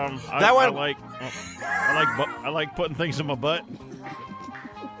 That one- I like putting things in my butt.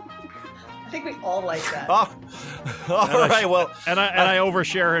 I think we all like that. Oh, all right. Well, And I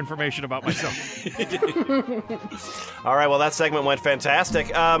overshare information about myself. all right. Well, that segment went fantastic.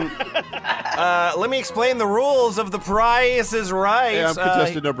 Let me explain the rules of The Price is Right. Hey, I'm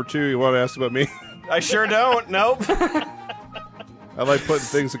contestant number 2. You want to ask about me? I sure don't. Nope. I like putting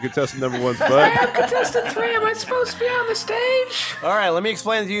things in contestant number one's I butt. am contestant 3. Am I supposed to be on the stage? All right, let me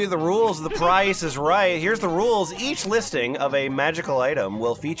explain to you the rules of The Price is Right. Here's the rules. Each listing of a magical item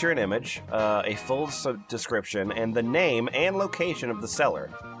will feature an image, a full description, and the name and location of the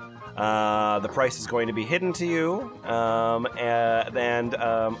seller. The price is going to be hidden to you, and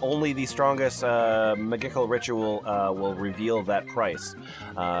only the strongest magical ritual will reveal that price.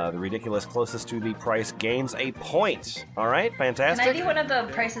 The ridiculous closest to the price gains a point. All right, fantastic. Can I be one of the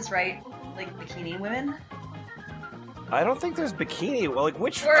Price is Right, like, bikini women? I don't think there's bikini. Well, like,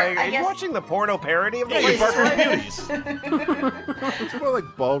 which Or, are I you guess- watching the porno parody of the Yeah, you Price is Parker's Right? Beauties. It's more like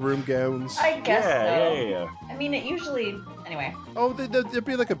ballroom gowns. I guess so. Yeah. I mean, it usually... Anyway. Oh, there'd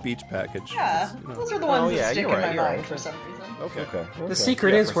be like a beach package. Yeah, You know. those are the ones yeah, that stick you're in right, my you're mind right. for some reason. Okay. The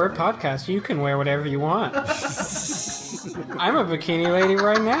secret is we're a podcast. You can wear whatever you want. I'm a bikini lady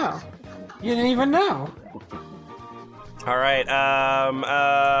right now. You didn't even know. All right.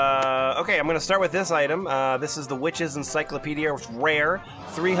 Okay, I'm going to start with this item. This is the Witch's Encyclopedia. It's rare.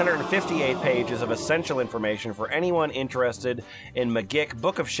 358 pages of essential information for anyone interested in McGick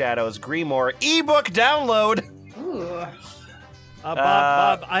Book of Shadows Grimoire ebook download. Ooh.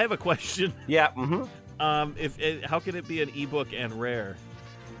 Bob, I have a question. Yeah. Mm-hmm. How can it be an ebook and rare?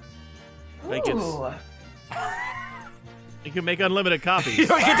 Like it's, Ooh. you can make unlimited copies. You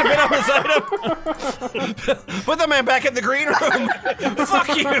don't get to bid on this item. Put the man back in the green room.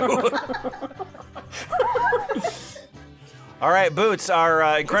 Fuck you. All right, boots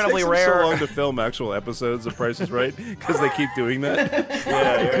are incredibly It takes them rare. so long to film actual episodes of Price is Right because they keep doing that.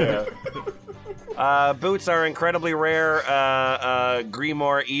 Yeah. Boots are incredibly rare.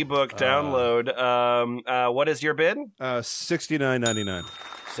 Grimoire ebook download. What is your bid? $69.99.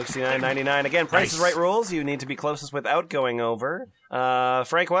 $69.99. Again, Price is Right rules. You need to be closest without going over.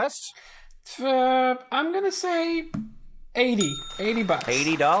 Frank West? I'm gonna say 80. $80.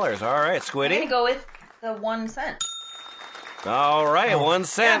 $80. All right, I'm Squiddy. gonna go with the 1 cent. All right, 1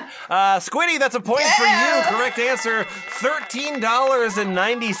 cent. Squiddy, that's a point for you. Correct answer,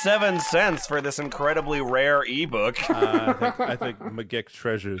 $13.97 for this incredibly rare ebook. I think McGick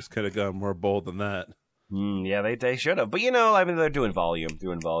Treasures could have gone more bold than that. Yeah, they should have. But, you know, I mean, they're doing volume.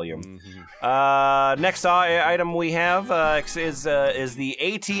 Next item we have is the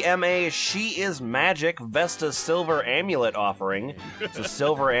ATMA She Is Magic Vesta Silver Amulet offering. It's a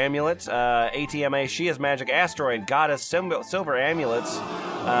silver amulet. ATMA She Is Magic Asteroid Goddess Silver Amulets.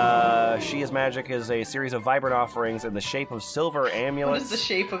 She Is Magic is a series of vibrant offerings in the shape of silver amulets. What is the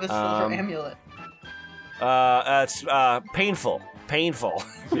shape of a silver amulet? It's painful.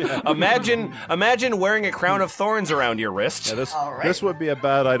 Yeah. Imagine wearing a crown of thorns around your wrist. Yeah, All right. this would be a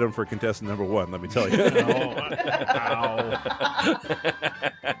bad item for contestant number one, let me tell you.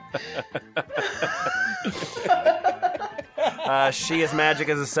 She Is Magic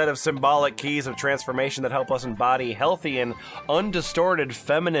is a set of symbolic keys of transformation that help us embody healthy and undistorted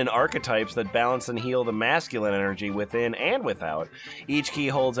feminine archetypes that balance and heal the masculine energy within and without. Each key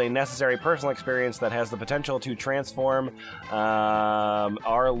holds a necessary personal experience that has the potential to transform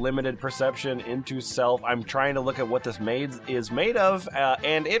our limited perception into self. I'm trying to look at what this is made of,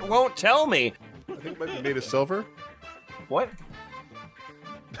 and it won't tell me. I think it might be made of silver. What?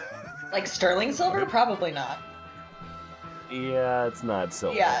 Like sterling silver? Probably not. Yeah, it's not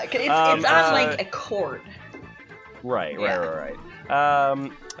silver. Yeah, it's on like a cord. Right. Yeah.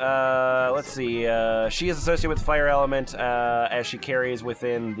 Let's see. She is associated with fire element as she carries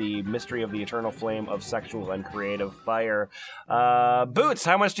within the mystery of the eternal flame of sexual and creative fire. Boots,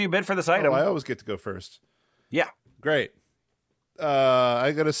 how much do you bid for this item? Oh, I always get to go first. Yeah. Great.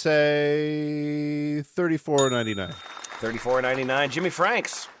 I gotta say $34.99. $34.99. Jimmy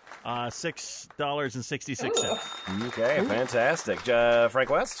Franks. $6.66. Okay, fantastic. Frank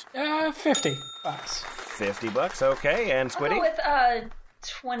West? $50. $50. Okay, and I'll Squiddy? go with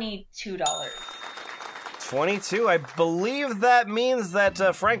 $22. 22. I believe that means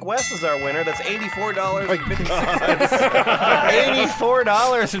that Frank West is our winner. That's $84.56.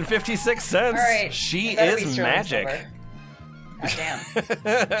 $84.56. All right. She it better be is sterling magic. silver. God damn.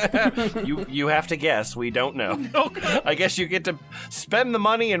 You have to guess. We don't know. I guess you get to spend the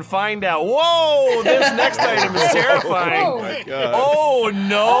money and find out. Whoa! This next item is terrifying. Oh my god. Oh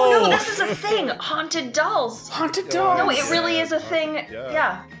no! Oh no, this is a thing. Haunted dolls. Haunted dolls. No, it really is a thing.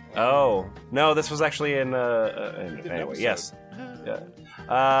 Yeah. Oh no! This was actually in. Anyway, yes.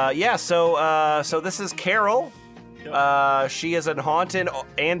 Yeah. So this is Carol. She is a haunted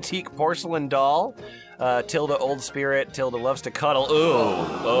antique porcelain doll. Tilda old spirit. Tilda loves to cuddle.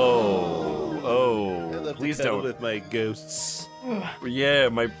 Oh. I love Please to cuddle don't. with my ghosts. Yeah,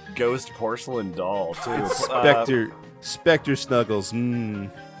 my ghost porcelain doll, too. Spectre Snuggles.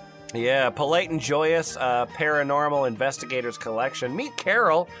 Yeah, polite and joyous paranormal investigators collection. Meet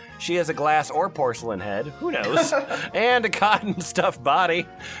Carol. She has a glass or porcelain head, who knows, and a cotton stuffed body.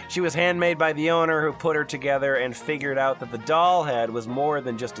 She was handmade by the owner who put her together and figured out that the doll head was more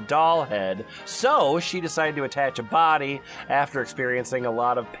than just a doll head. So she decided to attach a body after experiencing a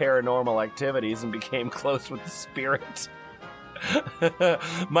lot of paranormal activities and became close with the spirit.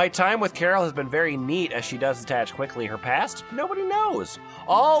 My time with Carol has been very neat as she does attach quickly. Her past, nobody knows.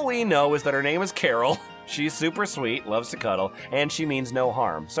 All we know is that her name is Carol. She's super sweet, loves to cuddle, and she means no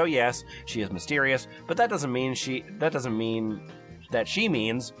harm. So yes, she is mysterious, but that doesn't mean that she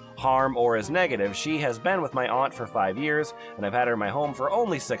means harm or is negative. She has been with my aunt for 5 years, and I've had her in my home for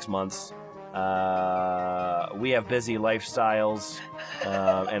only 6 months. We have busy lifestyles,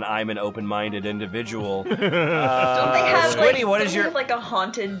 and I'm an open-minded individual. Don't they have Squiddy, what is your have, like a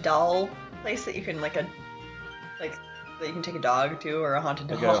haunted doll place that you can that you can take a dog to, or a haunted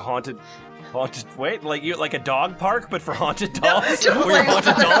doll? like a haunted wait, like a dog park, but for haunted dolls, No, where your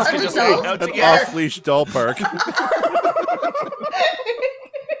haunted dolls can just hang out An together. off-leash doll park.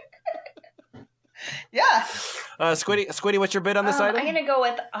 Yeah. Squiddy, what's your bid on this item? I'm gonna go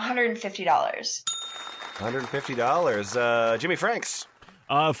with $150. $150. Jimmy Franks.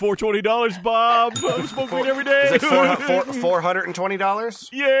 $420, Bob. I'm smoking every day. Is it $420?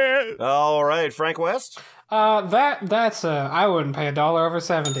 Yeah. All right, Frank West. That's I wouldn't pay $1 over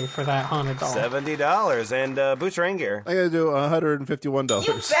 70 for that haunted doll. $70. And Boots Raingear. I gotta do $151.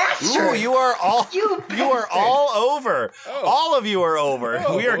 You bastard! Ooh, you are all bastard. all over. All of you are over.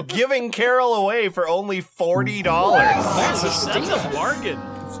 We are giving Carol away for only $40. That's a bargain.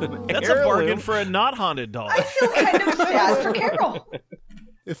 That's a bargain for a not haunted doll. I feel kind of sad for Carol.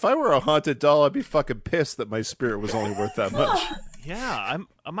 If I were a haunted doll, I'd be fucking pissed that my spirit was only worth that much. Yeah,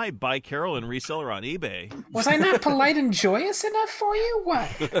 I might buy Carol and resell her on eBay. Was I not polite and joyous enough for you? What?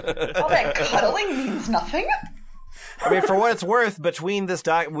 All that cuddling means nothing. I mean, for what it's worth, between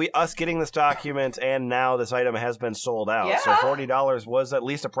us getting this document and now this item has been sold out. Yeah. So $40 was at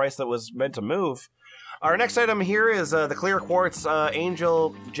least a price that was meant to move. Our next item here is the clear quartz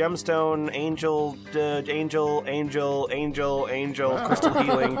angel gemstone angel crystal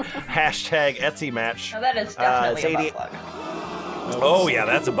healing hashtag Etsy match. Now that is definitely a butt plug. Oh yeah,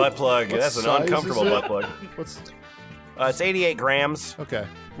 that's a butt plug. What That's an size uncomfortable is it? butt plug. It's 88 grams. Okay.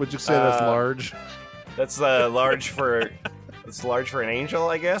 Would you say that's large? That's large for an angel,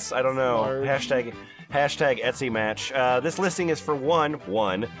 I guess. I don't know. Large. Hashtag Etsy match. This listing is for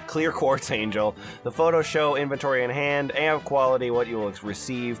one clear quartz angel. The photos show inventory in hand and quality what you will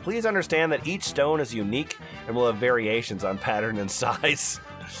receive. Please understand that each stone is unique and will have variations on pattern and size.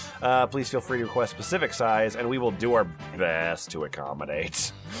 Please feel free to request specific size, and we will do our best to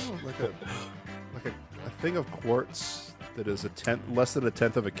accommodate. Oh, like a thing of quartz that is less than a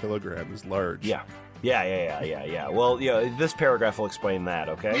tenth of a kilogram is large. Yeah. Well, this paragraph will explain that,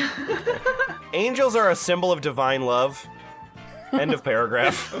 okay? Angels are a symbol of divine love. End of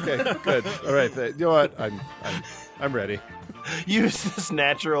paragraph. Okay, good. All right, you know what? I'm ready. Use this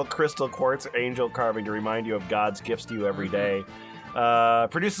natural crystal quartz angel carving to remind you of God's gifts to you every day.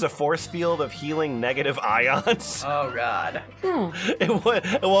 Produces a force field of healing negative ions. Oh, God.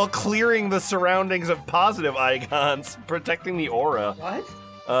 While clearing the surroundings of positive ions, protecting the aura. What?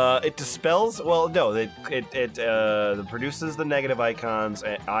 It dispels. Well, no, it produces the negative ions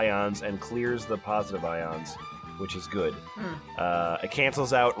and clears the positive ions, which is good. It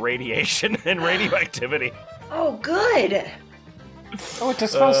cancels out radiation and radioactivity. Oh, good. Oh, it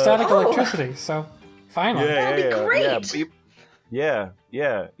dispels static electricity, so finally. That'd be great. Yeah.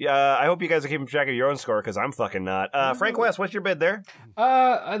 I hope you guys are keeping track of your own score, because I'm fucking not. Frank West, what's your bid there?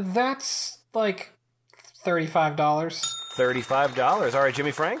 That's like $35. $35. All right,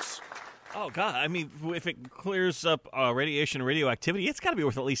 Jimmy Franks? Oh, God. I mean, if it clears up radiation and radioactivity, it's got to be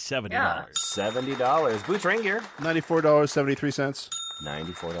worth at least $70. Yeah. $70. Boots Raingear? $94.73.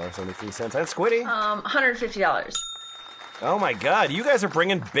 $94.73. And Squiddy? $150. Oh my God, you guys are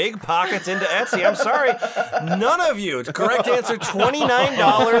bringing big pockets into Etsy. I'm sorry. None of you. Correct answer,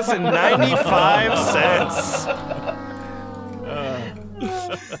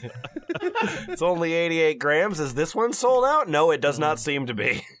 $29.95. It's only 88 grams. Is this one sold out? No, it does not seem to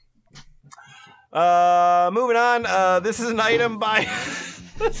be. Moving on. This is an item by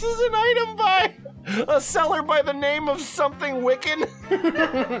a seller by the name of Something Wiccan.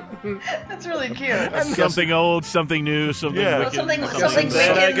 That's really cute. Something old, something new, something Yeah. wicked. Something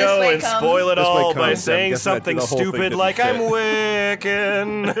Then I Wiccan, go this way and comes. spoil it This way all by comes. saying I'm guessing I something did the whole thing stupid didn't like fit. I'm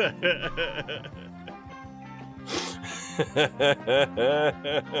Wiccan.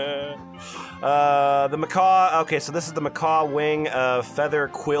 The macaw. Okay, so this is the macaw wing feather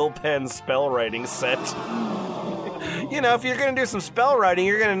quill pen spell writing set. You know, if you're gonna do some spell writing,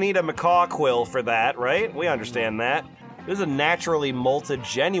 you're gonna need a macaw quill for that, right? We understand that. This is a naturally molted,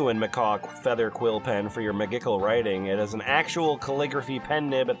 genuine macaw feather quill pen for your magical writing. It has an actual calligraphy pen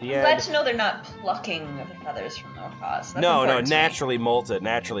nib at the end. Glad to know they're not plucking the feathers from the macaws. That's No, important to me. naturally molted,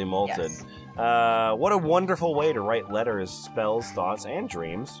 naturally molted. Yes. What a wonderful way to write letters, spells, thoughts, and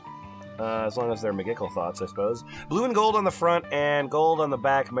dreams. As long as they're magical thoughts, I suppose. Blue and gold on the front and gold on the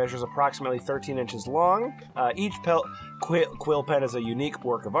back measures approximately 13 inches long. Each quill pen is a unique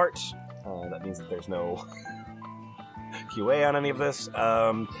work of art. That means that there's no QA on any of this.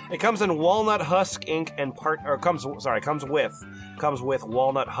 It comes in walnut husk ink and comes with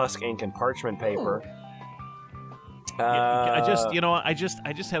walnut husk ink and parchment paper. I just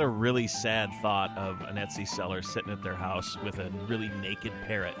had a really sad thought of an Etsy seller sitting at their house with a really naked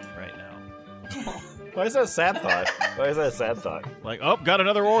parrot right now. Why is that a sad thought? Like, oh, got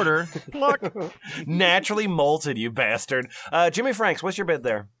another order. Pluck. Naturally molted, you bastard. Jimmy Franks, what's your bid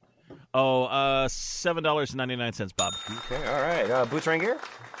there? Oh, $7.99, Bob. Okay, all right. Boots, Rain Gear?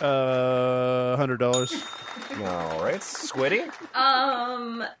 $100. All right. Squiddy?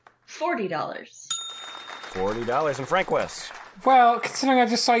 $40. $40. And Frank West? Well, considering I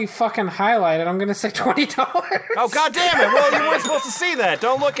just saw you fucking highlight it, I'm gonna say $20. Oh, God damn it. Well, you weren't supposed to see that.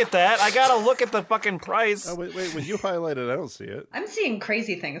 Don't look at that. I gotta look at the fucking price. Oh, wait, when you highlight it, I don't see it. I'm seeing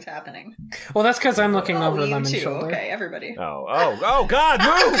crazy things happening. Well, that's because I'm looking over you Lemon's too. shoulder. Okay, everybody. Oh, God,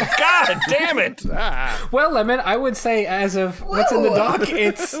 move! God damn it! Well, Lemon, I would say as of what's in the doc,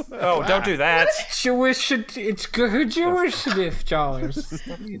 it's Oh, don't do that. Jewish. It's good Jewish dollars.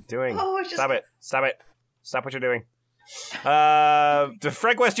 What are you doing? Oh, it's just- Stop it. Stop what you're doing. To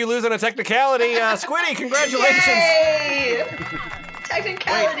Frank West, you lose on a technicality. Squiddy, congratulations! Yay!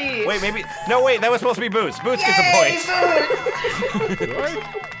 Technicality. Wait, maybe... No, wait, that was supposed to be Boots. Boots gets a point. Boots.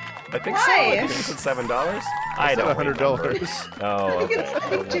 I think so. Why? I think it's at $7. I don't $100. remember. Oh, okay. I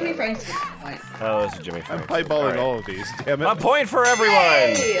think Jimmy Franks gets the point. Oh, this is Jimmy I'm Franks. eyeballing all of these, damn it. A point for everyone!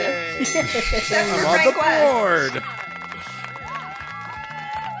 Hey! I'm on the board!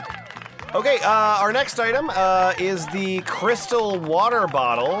 Okay, our next item is the crystal water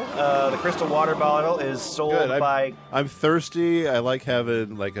bottle. The crystal water bottle is sold Good. by... I'm thirsty. I like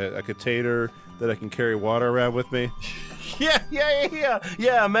having like a container that I can carry water around with me. Yeah,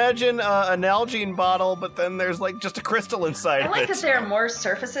 imagine an Nalgene bottle, but then there's like just a crystal inside I of like it. that there are more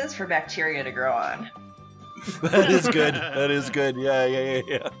surfaces for bacteria to grow on. That is good. That is good. Yeah.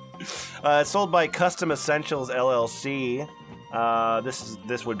 It's sold by Custom Essentials LLC.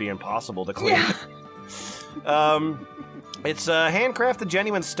 This would be impossible to clean. Yeah. It's handcrafted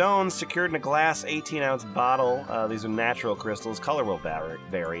genuine stones secured in a glass 18-ounce bottle. These are natural crystals. Color will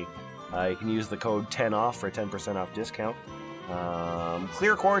vary. You can use the code 10OFF for a 10% off discount.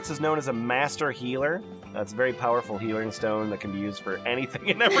 Clear quartz is known as a master healer. It's a very powerful healing stone that can be used for anything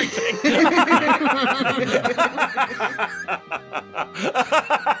and everything.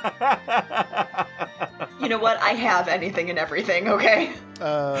 You know what? I have anything and everything, okay?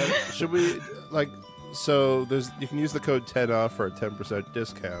 Should we so you can use the code 10OFF for a 10%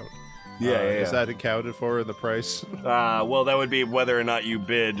 discount. Is that accounted for in the price? Well, that would be whether or not you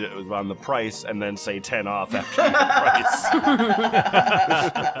bid on the price and then say 10 off after the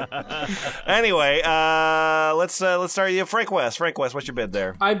price. Anyway, let's start. Frank West. Frank West, what's your bid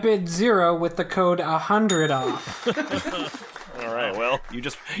there? I bid 0 with the code 100 off. All right. Well, you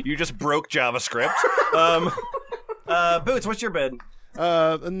just broke JavaScript. Boots, what's your bid?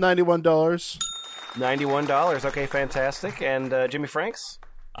 $91. $91. Okay, fantastic. And Jimmy Franks?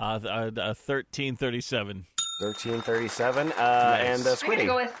 1337. $13.37. Nice. And I'm Squiddy. gonna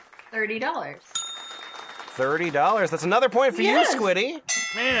go with $30. $30. That's another point for Yes. you, Squiddy.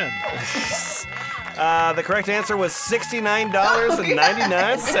 Man. The correct answer was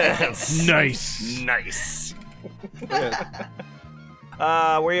 $69.99. Nice.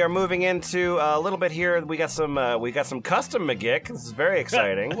 We are moving into a little bit here. We got some custom McGick. This is very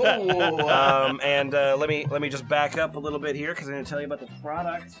exciting. And let me just back up a little bit here because I'm going to tell you about the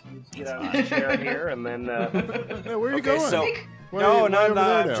product. Let's get out of the chair here, and then. Hey, where are you going? So, Why are you no, over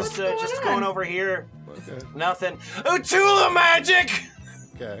there now? just going over here. Okay. Nothing. Utula magic.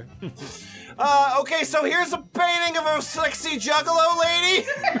 Okay. Okay, so here's a painting of a sexy juggalo lady.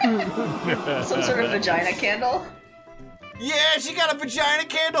 Some sort of vagina candle. Yeah, she got a vagina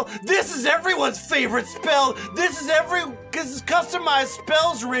candle. This is everyone's favorite spell. This is customized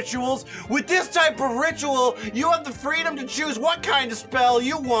spells rituals. With this type of ritual, you have the freedom to choose what kind of spell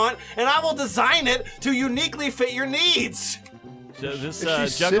you want, and I will design it to uniquely fit your needs. So this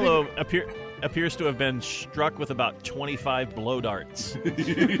Juggalo appears to have been struck with about 25 blow darts. Is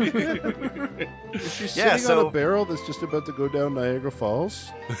she sitting on a barrel that's just about to go down Niagara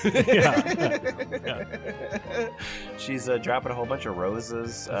Falls? Yeah. She's dropping a whole bunch of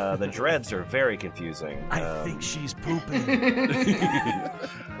roses. The dreads are very confusing. I think she's pooping.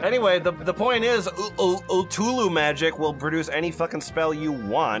 Anyway, the point is, Ultulu magic will produce any fucking spell you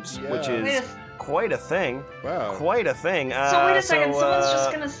want, which is quite a thing. Wow. Quite a thing. So wait a second, someone's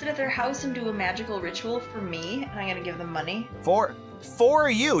just gonna sit at their house and do a magical ritual for me, and I'm gonna give them money? For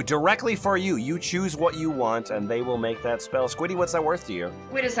you, directly for you. You choose what you want, and they will make that spell. Squiddy, what's that worth to you?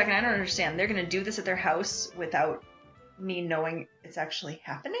 Wait a second, I don't understand. They're gonna do this at their house without me knowing it's actually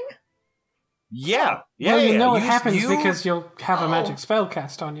happening? Yeah. Well, you know it happens because you'll have a magic spell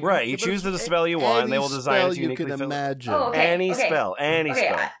cast on you. Right, you choose the spell you want, and they will design it to uniquely fit. Imagine. Oh, okay. Any spell.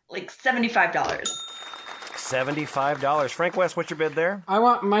 Like $75. $75. Frank West, what's your bid there? I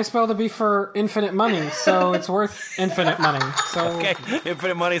want my spell to be for infinite money, so it's worth infinite money. So Okay,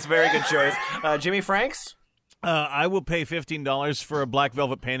 infinite money is a very good choice. Jimmy Franks? I will pay $15 for a black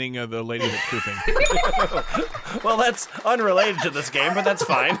velvet painting of the lady that's pooping. Well, that's unrelated to this game, but that's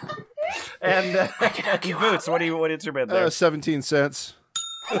fine. And Boots, what is your bid there? 17 cents.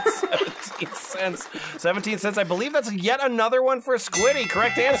 17 cents. 17 cents. I believe that's yet another one for Squiddy.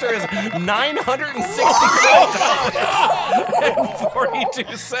 Correct answer is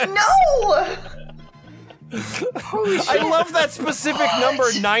 $966.42. No! I love that specific number,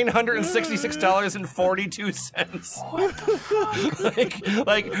 $966.42.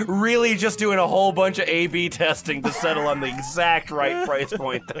 Like really just doing a whole bunch of A/B testing to settle on the exact right price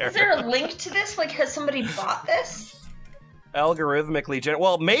point there. Is there a link to this? Like, has somebody bought this? Algorithmically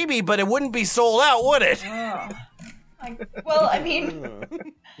well, maybe, but it wouldn't be sold out, would it? Oh. I mean,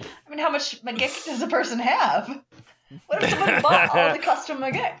 how much Magic does a person have? What if someone bought all the custom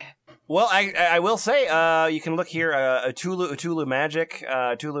Magic? Well, I will say, you can look here, Utulu Magic,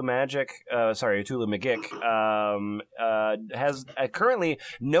 Utulu Magic, has currently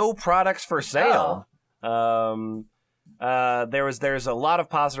no products for sale. There's a lot of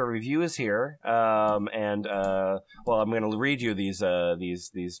positive reviews here, well, I'm going to read you these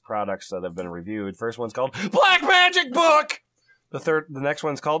products that have been reviewed. First one's called Black Magic Book. The next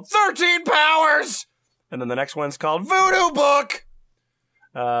one's called 13 Powers, and then the next one's called Voodoo Book.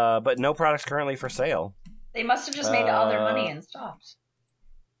 But no products currently for sale. They must have just made all their money and stopped.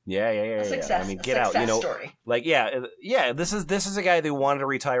 Yeah. A success, I mean, get out, story. Like, yeah. This is a guy who wanted to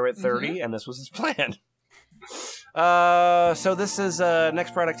retire at 30, and this was his plan. So this is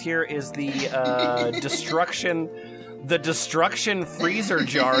next product here is the Destruction Freezer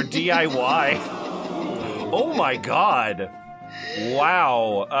Jar DIY. Oh my god.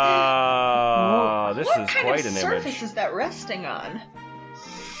 Wow. This is quite an image. What surface is that resting on?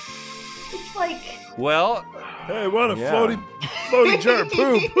 It's like... Well... Hey, what a floating jar of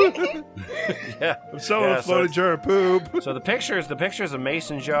poop. Yeah. I'm selling a floating jar of poop. So the picture's a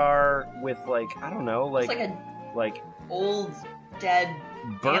mason jar with like, I don't know, it's like a old dead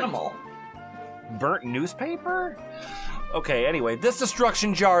animal. Burnt newspaper? Okay, anyway, this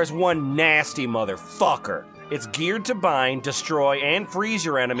destruction jar is one nasty motherfucker. It's geared to bind, destroy, and freeze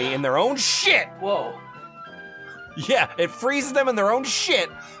your enemy in their own shit. Whoa. Yeah, it freezes them in their own shit,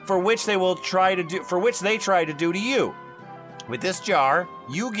 for which they try to do to you. With this jar,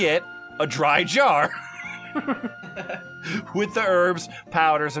 you get a dry jar with the herbs,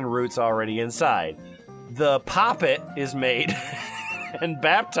 powders, and roots already inside. The poppet is made and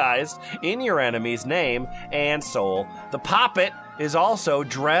baptized in your enemy's name and soul. The poppet is also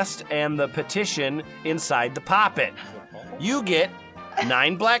dressed and the petition inside the poppet. You get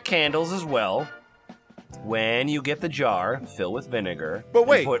 9 black candles as well. When you get the jar, fill with vinegar. But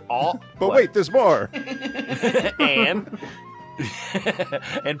wait, wait, there's more.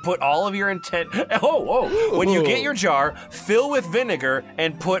 and put all of your intent. When you get your jar, fill with vinegar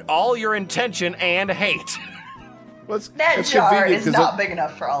and put all your intention and hate. That jar is not big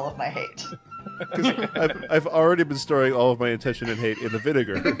enough for all of my hate. Because I've already been storing all of my intention and hate in the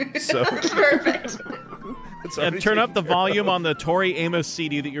vinegar. So perfect. And turn up the volume on the Tori Amos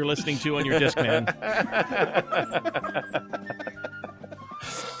CD that you're listening to on your Discman.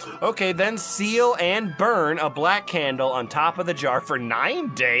 Okay, then seal and burn a black candle on top of the jar for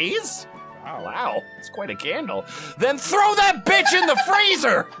 9 days? Wow, it's quite a candle. Then throw that bitch in the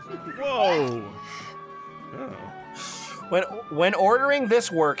freezer! Whoa. When ordering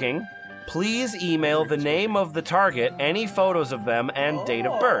this working, please email the name of the target, any photos of them, and date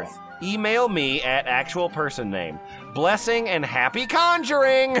of birth. Email me at actual person name. Blessing and happy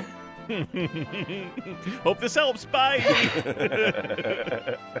conjuring! Hope this helps. Bye.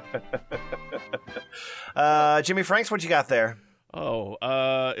 Jimmy Franks, what you got there? Oh,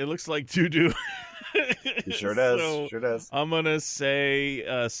 it looks like doo-doo. It sure does. So, Sure does. I'm gonna say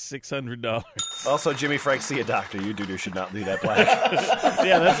 $600. Also, Jimmy Franks, see a doctor. You doo-doo should not be that black.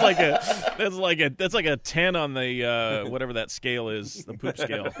 Yeah, that's like a 10 on the whatever that scale is, the poop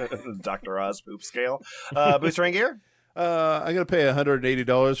scale. Dr. Oz poop scale. Booster and gear? I'm gonna pay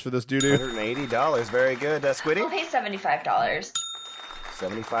 $180 for this doo-doo. $180. Very good. Squiddy? I'll pay $75.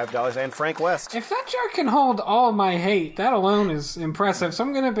 $75. And Frank West? If that jar can hold all my hate, that alone is impressive. So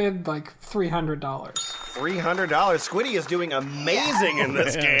I'm gonna bid like $300. $300. Squiddy is doing amazing in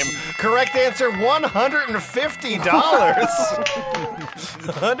this game. Correct answer, $150.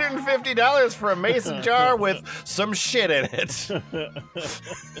 $150 for a mason jar with some shit in it.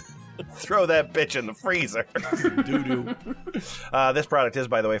 Throw that bitch in the freezer. Doo-doo. This product is,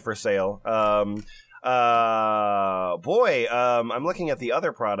 by the way, for sale. I'm looking at the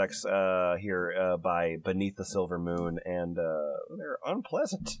other products here by Beneath the Silver Moon, and they're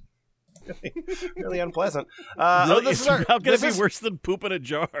unpleasant. Really unpleasant. How can it be worse than poop in a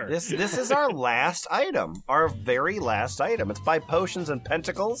jar? This is our last item, our very last item. It's by Potions and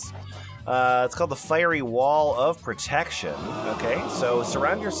Pentacles. It's called the Fiery Wall of Protection. Okay, so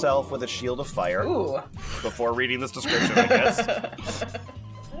surround yourself with a shield of fire. Ooh. Before reading this description, I guess.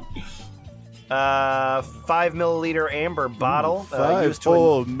 5 milliliter amber bottle. 5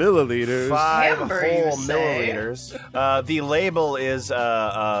 whole milliliters. 5 Amber, whole you say? milliliters. The label is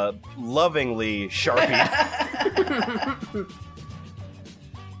lovingly sharpied.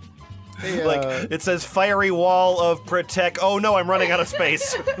 Hey, Like, it says Fiery Wall of Protect. Oh no, I'm running out of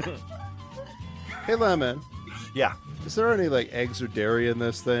space. hey, Lemon. Yeah. Is there any like eggs or dairy in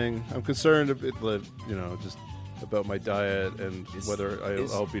this thing? I'm concerned a bit, just about my diet and whether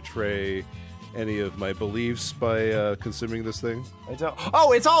I'll betray any of my beliefs by consuming this thing. I don't.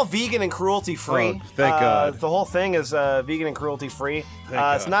 Oh, it's all vegan and cruelty free. Oh, thank God. The whole thing is vegan and cruelty free.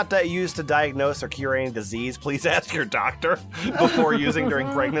 It's not used to diagnose or cure any disease. Please ask your doctor before using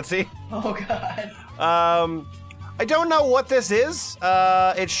during pregnancy. Oh, God. I don't know what this is.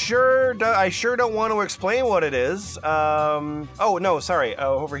 I sure don't want to explain what it is. Oh no, sorry.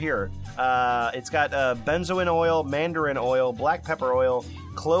 Over here. It's got benzoin oil, mandarin oil, black pepper oil,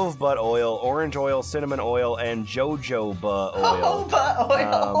 clove butt oil, orange oil, cinnamon oil, and jojoba oil. Jojoba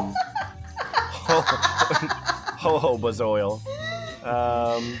oil. Jojoba's oil.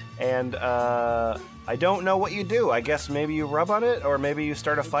 And I don't know what you do. I guess maybe you rub on it, or maybe you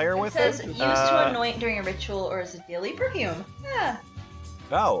start a fire with it. It says used to anoint during a ritual or as a daily perfume. Yeah.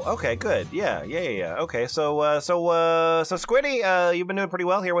 Oh, okay, good. Yeah. Okay, so Squiddy, you've been doing pretty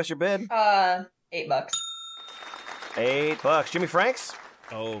well here. What's your bid? $8. $8. Jimmy Franks?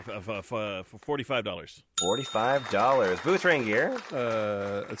 Oh, for $45. $45. Booth Rain Gear?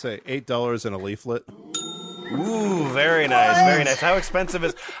 I'd say $8 and a leaflet. Ooh, very nice, very nice. How expensive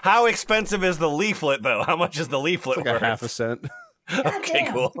is the leaflet though? How much is the leaflet Like worth? a half a cent. Okay,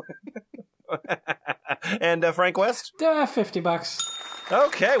 cool. And Frank West? $50.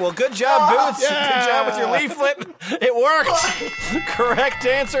 Okay, well, good job, Boots. yeah. Good job with your leaflet. It worked. Correct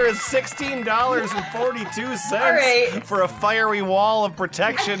answer is $16.42 All right. for a fiery wall of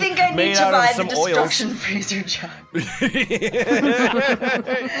protection I think I need made to out buy of some the oils. destruction freezer jar.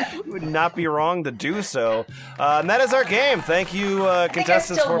 Would not be wrong to do so. And that is our game. Thank you,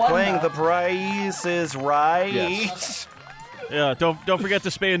 contestants, still for won, playing though. The Price is Right. Yes. Yeah, don't forget to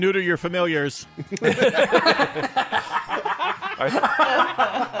spay and neuter your familiars. How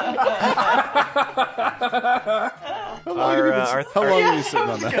long are you sitting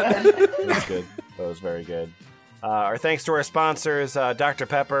on that? That was good. That was very good. Our thanks to our sponsors, Dr.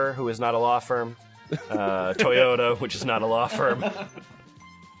 Pepper, who is not a law firm, Toyota, which is not a law firm.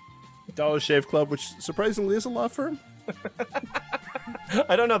 Dollar Shave Club, which surprisingly is a law firm.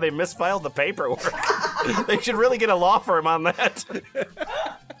 I don't know, they misfiled the paperwork. They should really get a law firm on that.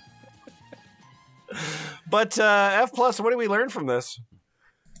 But F+, what did we learn from this?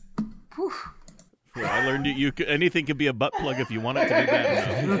 Well, I learned anything can be a butt plug if you want it to be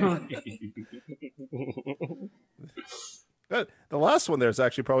bad enough. The last one there is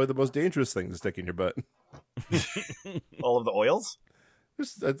actually probably the most dangerous thing to stick in your butt. All of the oils?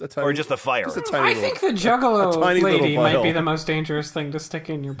 Just a tiny, Or just the fire? Just a tiny I little, think the Juggalo a tiny little lady might vial. be the most dangerous thing to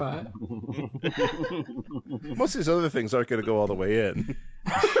stick in your butt. Most of these other things aren't going to go all the way in.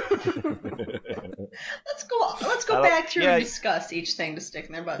 Let's go back through and discuss each thing to stick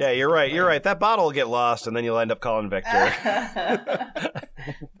in their butts. Yeah, you're right. That bottle will get lost, and then you'll end up calling Victor.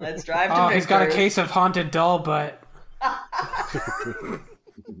 Let's drive to Victor. He's got a case of haunted doll butt.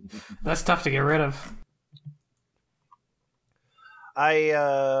 That's tough to get rid of.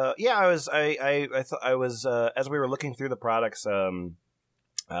 I was as we were looking through the products, I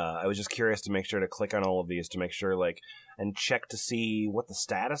was just curious to make sure to click on all of these to make sure, and check to see what the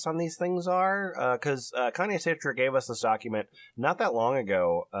status on these things are. Because Kanye Citra gave us this document not that long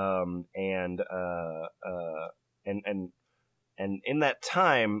ago, and in that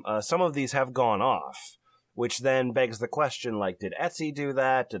time, some of these have gone off, which then begs the question: did Etsy do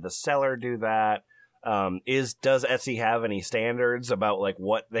that? Did the seller do that? Does Etsy have any standards about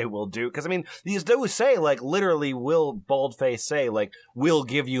what they will do? Because these do say literally will boldface say we'll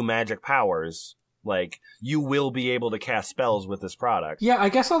give you magic powers, you will be able to cast spells with this product. Yeah, I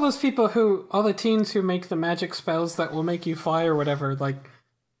guess all the teens who make the magic spells that will make you fly or whatever,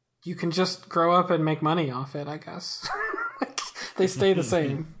 you can just grow up and make money off it. I guess they stay the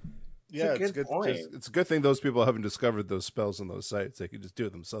same. Yeah, it's good. It's a good thing those people haven't discovered those spells on those sites. They can just do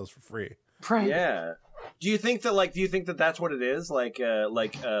it themselves for free. Right. Yeah. Do you think that that's what it is?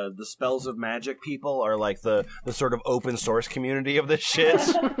 The spells of magic people are the sort of open source community of this shit?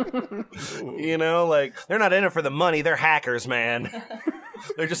 They're not in it for the money. They're hackers, man.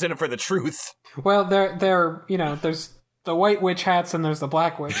 They're just in it for the truth. Well, they're there's the white witch hats and there's the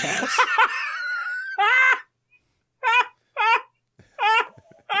black witch hats.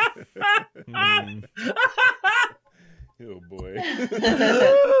 Oh boy.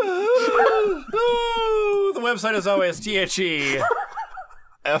 The website is always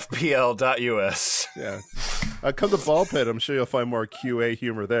thefpl.us. Yeah. Come to Ball Pit. I'm sure you'll find more QA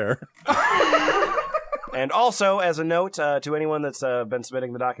humor there. And also, as a note to anyone that's been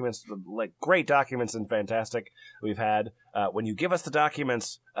submitting the documents, great documents and fantastic we've had, when you give us the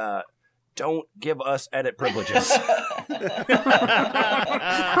documents, don't give us edit privileges. Because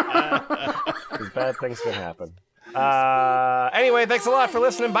bad things can happen. Anyway, thanks a lot for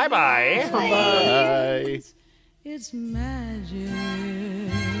listening. Bye-bye. Bye. It's magic.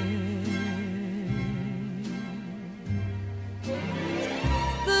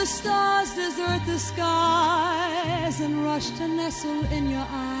 The stars desert the skies and rush to nestle in your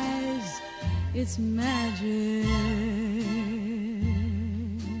eyes. It's magic.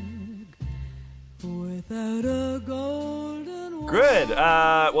 Without a golden Good.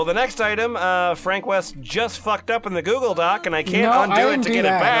 Well, the next item, Frank West just fucked up in the Google Doc, and I can't undo it to get it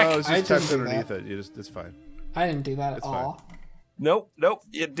back. No, it's just text underneath it. It's fine. I didn't do that at all. Nope,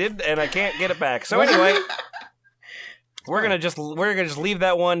 it did, and I can't get it back. So anyway, we're gonna just leave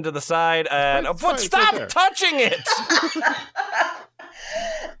that one to the side, and stop touching it.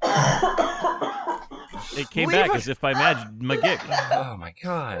 It came back as if by magic. McGick. Oh my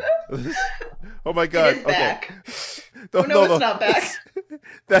god. Oh my god. It is back. No, no, it's not back.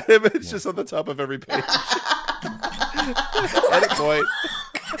 That image is just on the top of every page. Edit point.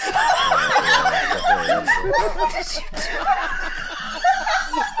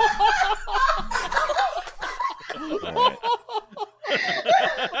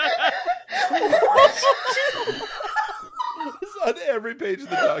 It's on every page of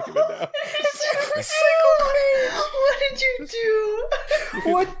the document now. It's every single page. What did you do?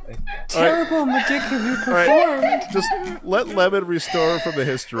 What terrible McGick have you performed? Right. Just let Lemon restore from the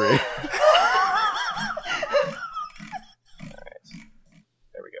history. Alright.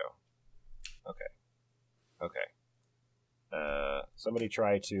 There we go. Okay. Somebody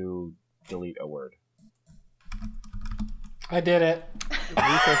try to delete a word. I did it.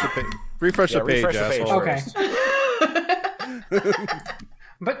 Refresh the page, asshole. Okay.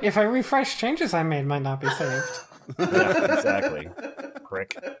 But if I refresh, changes I made might not be saved. Yeah, exactly.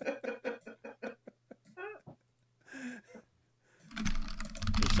 Prick.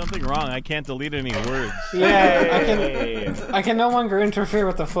 There's something wrong. I can't delete any words. Yeah, I can no longer interfere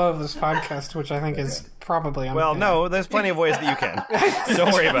with the flow of this podcast, which I think is probably unfair. Well, no, there's plenty of ways that you can.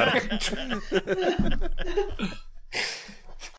 Don't worry about it.